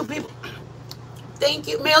the new people. Thank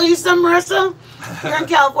you. Mail you some, Marissa? You're in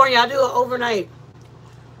California. I'll do it overnight.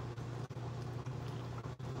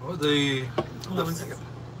 Oh, hold on 1 second.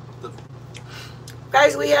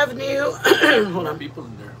 Guys, we have new. Hold on. People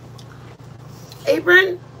in there.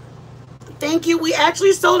 Apron. Thank you. We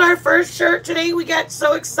actually sold our first shirt today. We got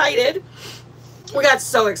so excited.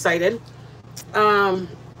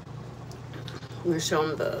 I'm going to show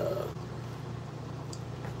them the...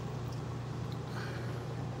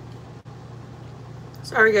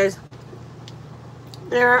 Sorry, guys.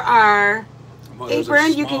 There are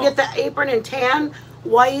apron. You can get the apron in tan,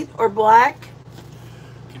 white, or black.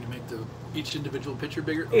 Can you make each individual picture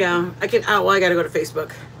bigger? Yeah, I can. Oh, well, I got to go to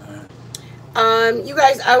Facebook. You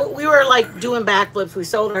guys, we were like doing backflips. We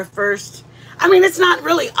sold our first. I mean, it's not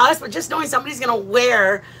really us, but just knowing somebody's gonna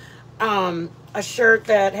wear a shirt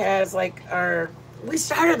that has like our. We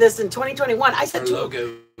started this in 2021. I said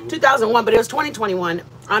 2001, but it was 2021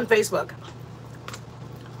 on Facebook,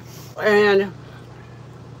 and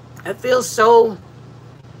it feels so.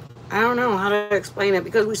 I don't know how to explain it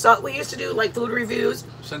because we used to do like food reviews.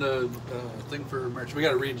 Send a thing for merch. We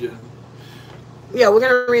got to read you. Yeah, we're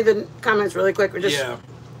gonna read the comments really quick. Yeah,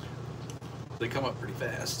 they come up pretty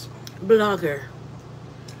fast. Blogger.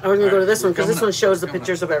 We're gonna go to this one because this one shows the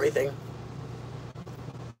pictures of everything.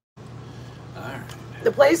 All right.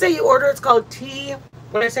 The place that you order, it's called Tea.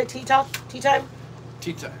 What did I say? Tea Talk? Tea Time?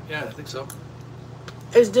 Tea Time. Yeah, I think so.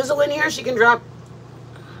 Is Dizzle in here? She can drop.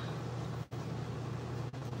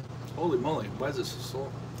 Holy moly! Why is this so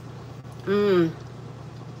slow? Mmm.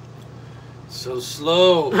 So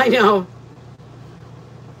slow. I know.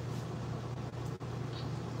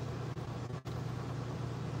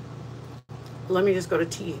 Let me just go to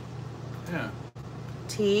tea. Yeah.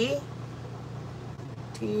 Tea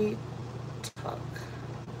Talk.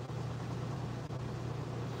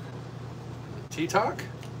 Tea Talk?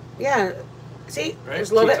 Yeah. See? Right?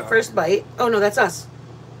 There's a little bit first bite. Oh, no, that's us.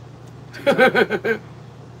 Does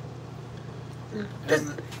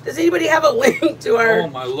anybody have a link to our... Oh,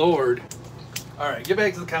 my Lord. All right, get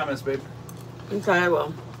back to the comments, babe. Okay, I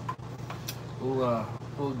will. We'll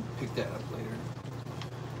pick that up later.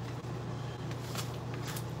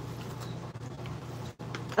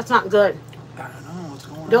 That's not good. I don't know what's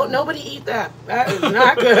going on. Don't nobody eat that. That is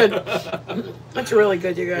not good. That's really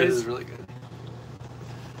good, you guys. It is really good.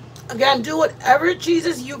 Again, do whatever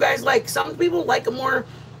cheeses you guys like. Some people like a more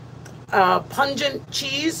pungent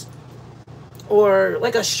cheese or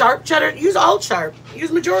like a sharp cheddar. Use all sharp. Use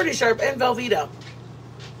majority sharp and Velveeta.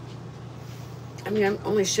 I mean, I'm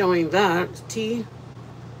only showing that. Tea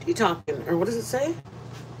talking. Or what does it say?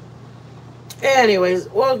 Anyways,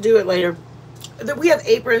 we'll do it later. We have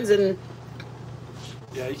aprons and...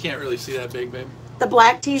 Yeah, you can't really see that big, babe. The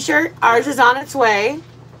black t-shirt. Ours is on its way.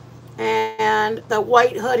 And the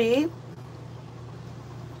white hoodie.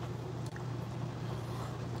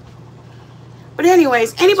 But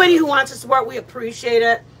anyways, anybody who wants to support, we appreciate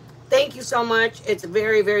it. Thank you so much. It's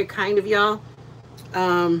very, very kind of y'all.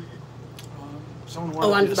 Someone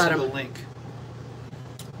wanted to send a link.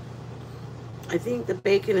 I think the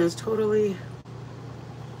bacon is totally...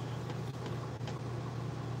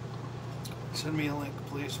 Send me a link,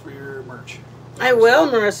 please, for your merch. I will,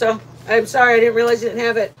 Marissa. I'm sorry, I didn't realize you didn't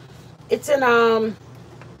have it. It's in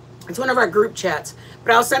it's one of our group chats,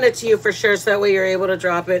 but I'll send it to you for sure, so that way you're able to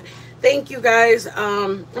drop it. Thank you guys.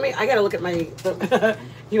 I gotta look at my.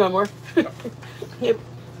 You want more? Yep.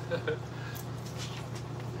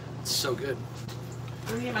 It's so good.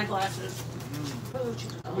 Let me get my glasses.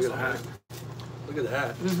 Mm-hmm. Look at that. Look at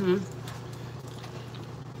that. Mm-hmm.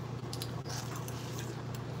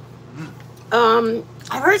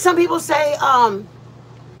 I've heard some people say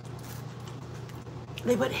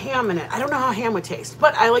they put ham in it. I don't know how ham would taste,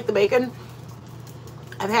 but I like the bacon.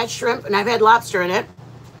 I've had shrimp and I've had lobster in it.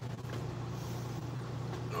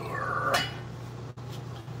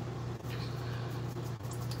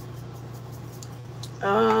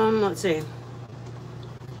 Let's see.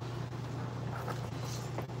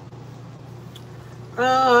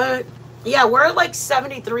 Yeah, we're at like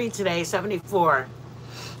 73 today, 74.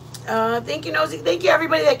 Thank you, Nosy. Thank you,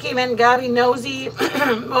 everybody that came in. Gabby, Nosy,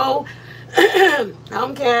 Mo,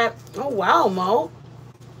 Cat. Oh, wow, Mo.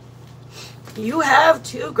 You have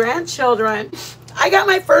 2 grandchildren. I got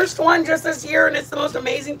my first one just this year, and it's the most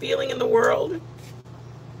amazing feeling in the world.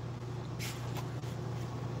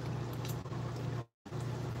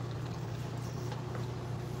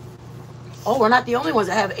 Oh, we're not the only ones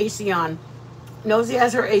that have AC on. Nosy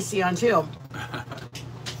has her AC on, too.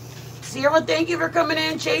 Sierra, thank you for coming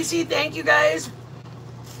in. Chasey, thank you guys.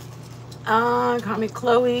 Call me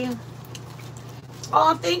Chloe.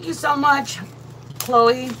 Oh, thank you so much,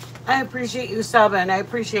 Chloe. I appreciate you subbing. I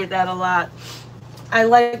appreciate that a lot. I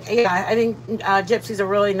think Gypsy's a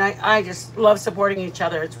really nice. I just love supporting each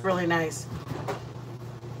other. It's really nice.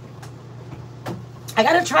 I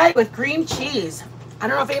gotta try it with cream cheese. I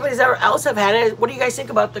don't know if anybody's else have had it. What do you guys think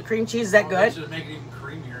about the cream cheese? Is that good? Should make it even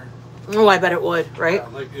creamier. Oh, I bet it would, right? Yeah,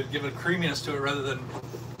 like it'd give a creaminess to it rather than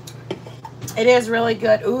It is really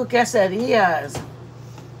good. Ooh, quesadillas.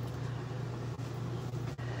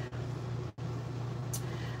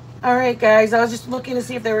 All right, guys. I was just looking to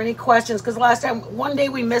see if there were any questions because last time, one day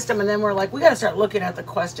we missed them, and then we're like, we got to start looking at the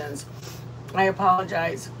questions. I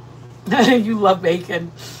apologize. You love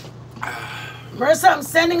bacon. Marissa, I'm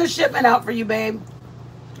sending a shipment out for you, babe.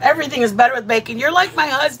 Everything is better with bacon. You're like my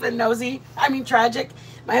husband, Nosy. I mean, tragic.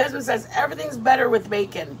 My husband says everything's better with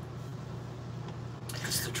bacon.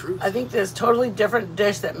 That's the truth. I think there's totally different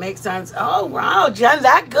dish that makes sense. Oh, wow, Jen,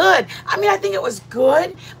 that good. I mean, I think it was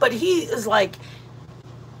good, but he is like,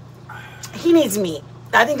 he needs meat.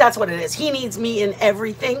 I think that's what it is. He needs meat in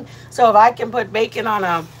everything. So if I can put bacon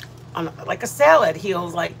on like a salad, he'll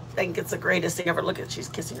like think it's the greatest thing ever. Look at, she's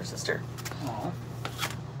kissing her sister. Aww.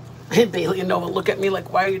 And Bailey and Nova look at me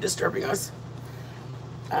like, why are you disturbing us?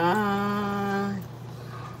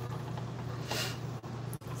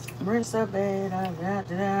 Marissa,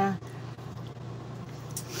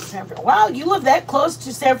 wow, you live that close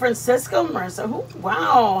to San Francisco, Marissa.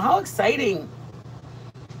 Wow, how exciting.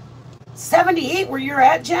 78 where you're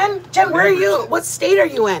at, Jen? Jen, where are you? What state are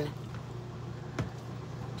you in?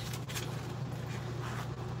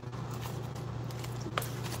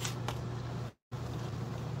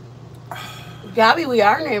 Gabby, we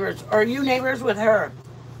are neighbors. Are you neighbors with her?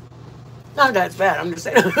 Not that's bad, I'm just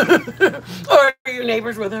saying. Or are you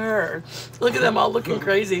neighbors with her? Look at them all looking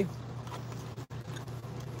crazy.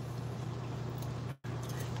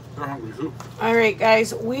 All right,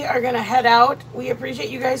 guys, we are going to head out. We appreciate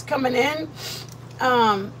you guys coming in.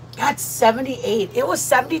 That's 78. It was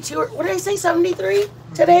 72. What did I say, 73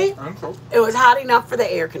 today? It was hot enough for the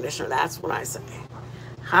air conditioner. That's what I say.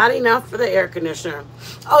 Hot enough for the air conditioner.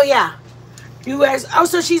 Oh, yeah. You guys, oh,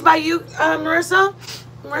 so she's by you, Marissa?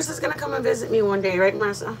 Marissa's going to come and visit me one day, right,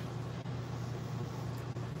 Marissa?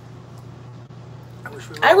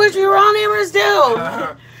 I wish we were all neighbors,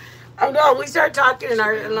 too. Oh no, we started talking in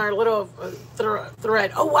our little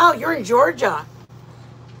thread. Oh wow, you're in Georgia.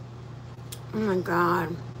 Oh my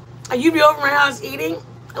God. You be over my house eating?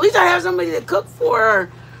 At least I have somebody to cook for.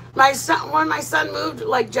 My son, when my son moved,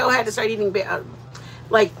 like Joe had to start eating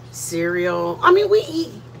like cereal. I mean, we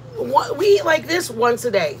eat like this once a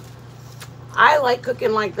day. I like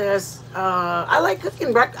cooking like this. I like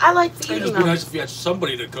cooking breakfast. I like feeding them. It'd be nice if you had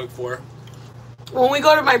somebody to cook for. When we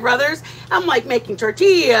go to my brother's, I'm like making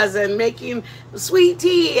tortillas and making sweet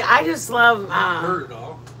tea. I just love. Heard it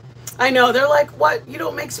all. I know, they're like, "What? You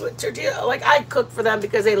don't make sweet tortilla?" Like I cook for them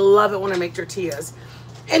because they love it when I make tortillas.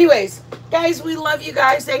 Anyways, guys, we love you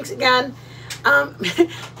guys. Thanks again.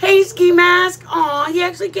 Hey, Ski Mask. Aw, he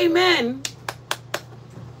actually came in.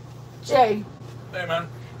 Jay. Hey, man.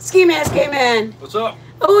 Ski Mask came in. What's up?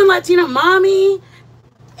 Oh, and Latina Mommy.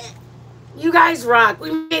 You guys rock. We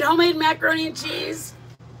made homemade macaroni and cheese.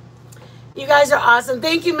 You guys are awesome.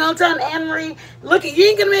 Thank you, Milton, Anne-Marie. Look, you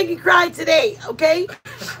ain't going to make me cry today, okay?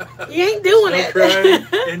 You ain't doing it. Crying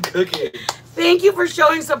and cooking. Thank you for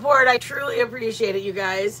showing support. I truly appreciate it, you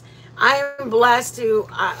guys. I'm blessed to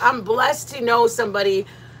know somebody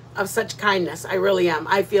of such kindness. I really am.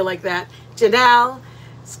 I feel like that. Janelle,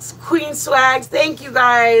 Queen Swags, thank you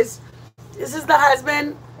guys. This is the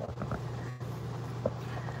husband.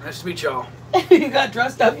 Nice to meet y'all. You got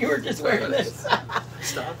dressed up. You were just wearing this.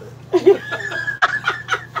 Stop it.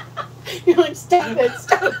 You're like, stop it,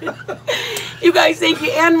 stop it. You guys, thank you.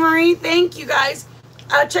 Anne-Marie, thank you guys.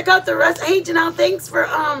 Check out the rest. Hey, Janelle, thanks for,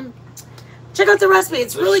 check out the recipe.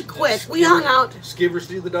 It's really quick. We hung out. Skivers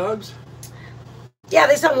see the dogs? Yeah,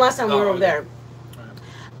 they saw them last time we were over there.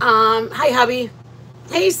 Hi, hubby.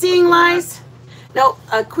 Hey, Seeing Lies. No,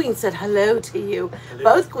 Queen said hello to you. Hello.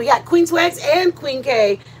 Both, we got Queen Swags and Queen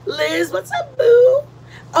K. Liz, what's up, boo?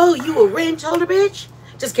 Oh, you a wrench holder, bitch?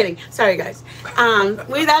 Just kidding. Sorry, guys.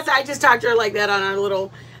 I just talked to her like that on our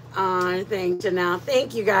little thing. Janelle,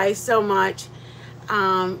 thank you guys so much.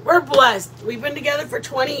 We're blessed. We've been together for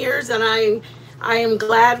 20 years, and I am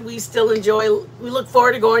glad we still enjoy. We look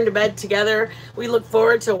forward to going to bed together. We look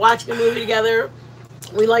forward to watching a movie together.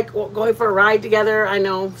 We like going for a ride together. I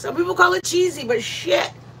know some people call it cheesy, but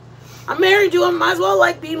shit. I'm married to him. Might as well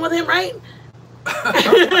like being with him, right?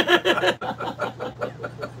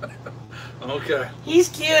 Okay. He's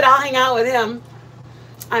cute. I'll hang out with him.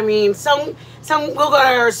 I mean, some we'll go to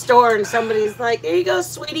our store and somebody's like, "There you go,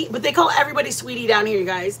 sweetie." But they call everybody sweetie down here, you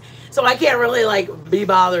guys. So I can't really like be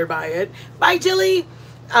bothered by it. Bye, Jilly.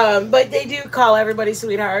 But they do call everybody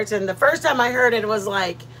sweethearts. And the first time I heard it was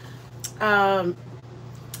like, "There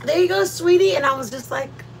you go, sweetie," and I was just like,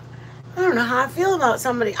 I don't know how I feel about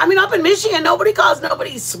somebody. I mean, up in Michigan, nobody calls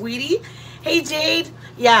nobody sweetie. Hey, Jade.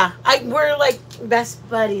 Yeah, we're like best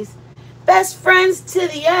buddies. Best friends to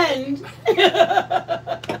the end.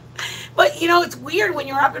 But, you know, it's weird when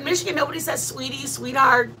you're up in Michigan, nobody says sweetie,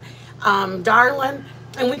 sweetheart, darling.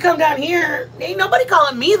 And we come down here, ain't nobody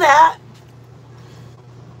calling me that.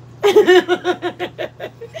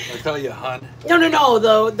 I call you hun.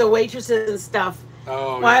 No. The waitresses and stuff.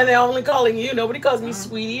 Oh. Why are they only calling you? Nobody calls me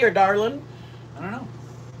sweetie or darling. I don't know.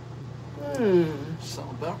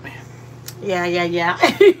 Something about me. Yeah.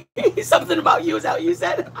 Something about you is how you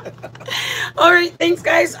said. All right, thanks,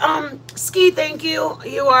 guys. Ski, thank you.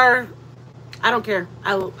 You are, I don't care.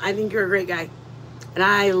 I think you're a great guy. And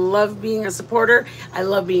I love being a supporter. I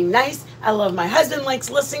love being nice. I love my husband likes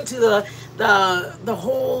listening to the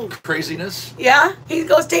whole craziness. Yeah, he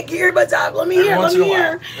goes, take your earbuds off. Let me hear. Every once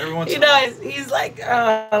he in a while. does. He's like,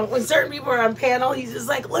 when certain people are on panel, he's just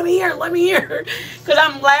like, let me hear, because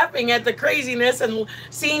I'm laughing at the craziness and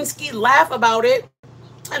seeing Ski laugh about it,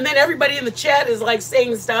 and then everybody in the chat is like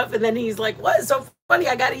saying stuff, and then he's like, what? It's so funny.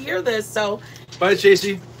 I got to hear this. So, bye,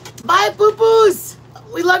 Chasey. Bye, boo boos.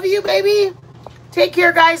 We love you, baby. Take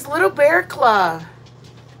care, guys. Little Bear Club.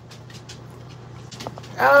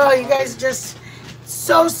 Oh, you guys just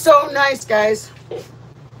so nice, guys.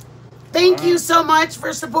 Thank you so much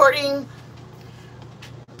for supporting.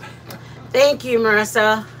 Thank you,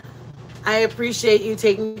 Marissa. I appreciate you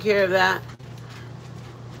taking care of that.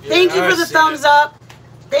 Yeah, thank you for the thumbs up.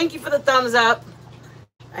 Thank you for the thumbs up.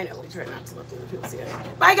 I know we try not to let the other people see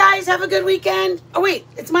it. Bye, guys. Have a good weekend. Oh, wait.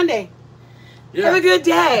 It's Monday. Yeah. Have a good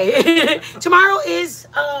day. Tomorrow is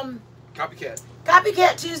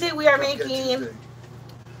Copycat Tuesday. We are making. Tuesday.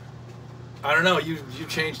 I don't know. You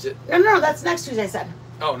changed it. No. That's next Tuesday, I said.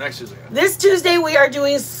 Oh, next Tuesday. This Tuesday we are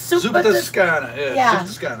doing Super Toscana. Yeah. Super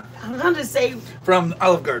Toscana. I'm going to say from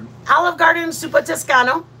Olive Garden. Olive Garden Super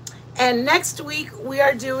Toscano. And next week we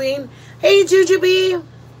are doing. Hey, Jujubee.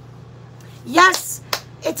 Yes.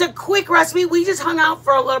 It's a quick recipe. We just hung out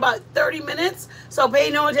for about 30 minutes. So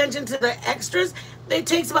pay no attention to the extras. It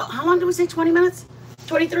takes about, how long did we say, 20 minutes?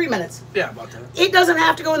 23 minutes. Yeah, about that. It doesn't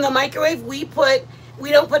have to go in the microwave. We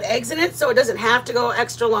don't put eggs in it, so it doesn't have to go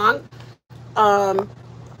extra long. There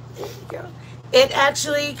you go. It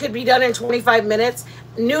actually could be done in 25 minutes.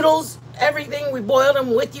 Noodles, everything, we boiled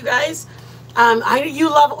them with you guys. You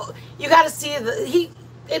got to see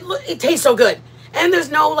it tastes so good. And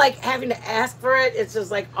there's no like having to ask for it. It's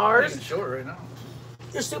just like ours. I'm sure right now.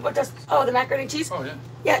 Your super just the macaroni and cheese. Oh yeah.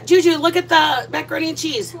 Yeah, Juju, look at the macaroni and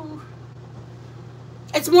cheese.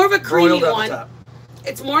 It's more of a creamy one.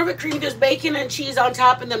 It's more of a creamy. There's bacon and cheese on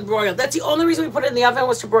top, and then broiled. That's the only reason we put it in the oven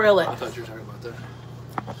was to broil it. I thought you were talking about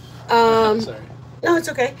that. Sorry. No, it's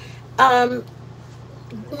okay.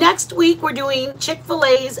 Next week we're doing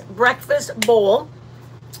Chick-fil-A's breakfast bowl.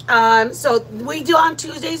 So we do on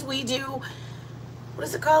Tuesdays. We do. What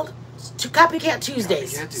is it called? Copycat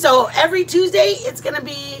Tuesdays. So every Tuesday it's gonna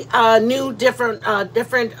be new, different.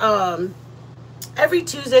 Every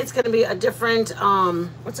Tuesday it's gonna be a different.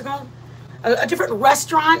 What's it called? A different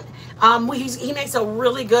restaurant. He makes a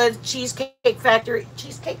really good cheesecake factory. Yep,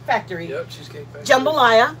 cheesecake factory.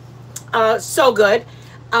 Jambalaya. So good.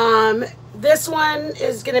 This one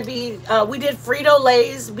is gonna be. We did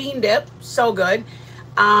Frito-Lay's bean dip. So good.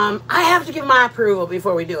 I have to give my approval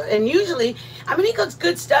before we do it. And usually, he cooks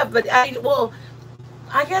good stuff, but I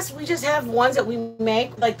guess we just have ones that we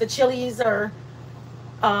make, like the chilies or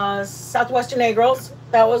Southwestern egg rolls.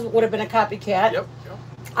 That would have been a copycat. Yep.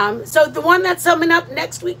 So the one that's coming up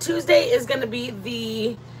next week, Tuesday, is going to be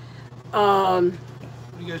the... what are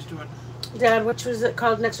you guys doing? Dad, which was it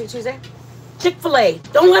called next week, Tuesday? Chick-fil-A.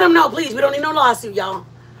 Don't let them know, please. We don't need no lawsuit, y'all.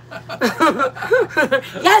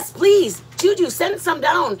 Yes, please. Juju, send some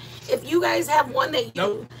down. If you guys have one that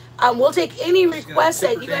you... we'll take any request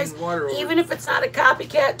that you guys... Even if it's not a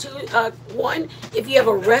copycat one, if you have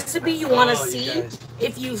a recipe you want to see,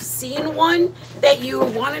 if you've seen one that you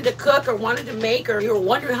wanted to cook or wanted to make, or you're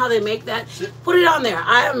wondering how they make that, put it on there.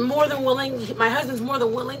 I am more than willing. My husband's more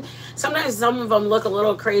than willing. Sometimes some of them look a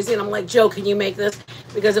little crazy, and I'm like, Joe, can you make this?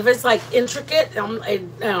 Because if it's like intricate,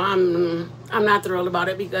 I'm not thrilled about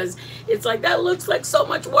it, because it's like, that looks like so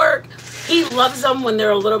much work. He loves them when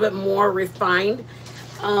they're a little bit more refined.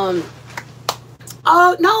 Oh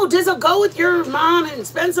no, Dizzle, go with your mom and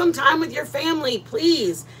spend some time with your family,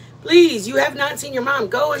 please. Please, you have not seen your mom.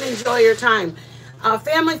 Go and enjoy your time.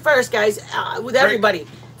 Family first, guys, with everybody.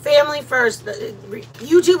 Family first.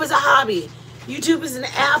 YouTube is a hobby. YouTube is an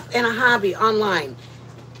app and a hobby online.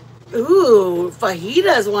 Ooh,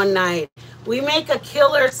 fajitas one night. We make a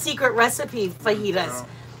killer secret recipe fajitas.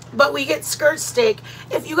 But we get skirt steak.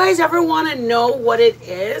 If you guys ever want to know what it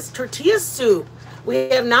is, tortilla soup. We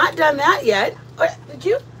have not done that yet. Did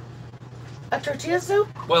you? A tortilla soup?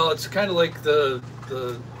 Well, it's kind of like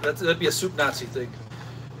that'd be a soup Nazi thing.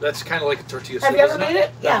 That's kind of like a tortilla soup. Have you ever made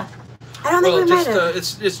it? Yeah. I don't think we made it.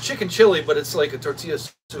 It's chicken chili, but it's like a tortilla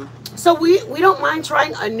soup. So we don't mind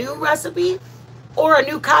trying a new recipe or a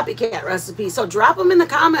new copycat recipe. So drop them in the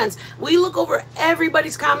comments. We look over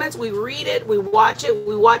everybody's comments. We read it. We watch it.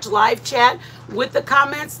 We watch live chat with the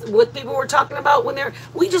comments, with people we're talking about when they're.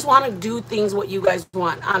 We just want to do things what you guys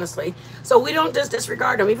want, honestly. So we don't just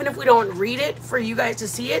disregard them. Even if we don't read it for you guys to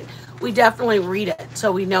see it, we definitely read it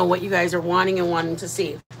so we know what you guys are wanting to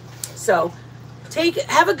see. So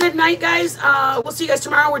have a good night, guys. We'll see you guys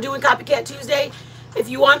tomorrow. We're doing Copycat Tuesday. If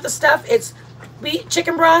you want the stuff, it's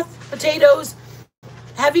chicken broth, potatoes,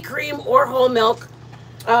 heavy cream or whole milk,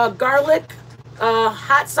 garlic,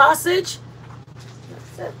 hot sausage,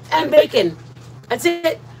 and bacon. That's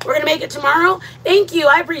it. We're going to make it tomorrow. Thank you.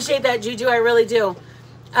 I appreciate that, Juju. I really do.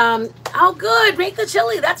 Oh, good. Make the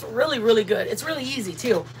chili. That's really, really good. It's really easy,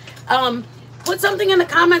 too. Put something in the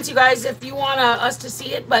comments, you guys, if you want us to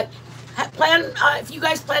see it. But if you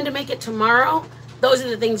guys plan to make it tomorrow, those are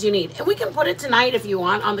the things you need. And we can put it tonight if you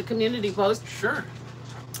want on the community post. Sure.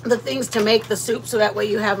 The things to make the soup so that way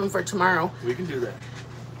you have them for tomorrow. We can do that.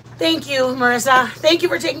 Thank you, Marissa. Thank you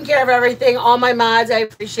for taking care of everything. All my mods, I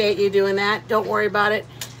appreciate you doing that. Don't worry about it.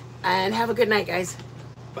 And have a good night, guys.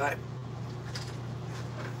 Bye.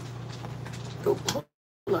 Oh, hold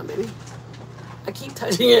on, baby. I keep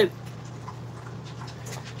touching it.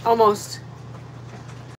 Almost.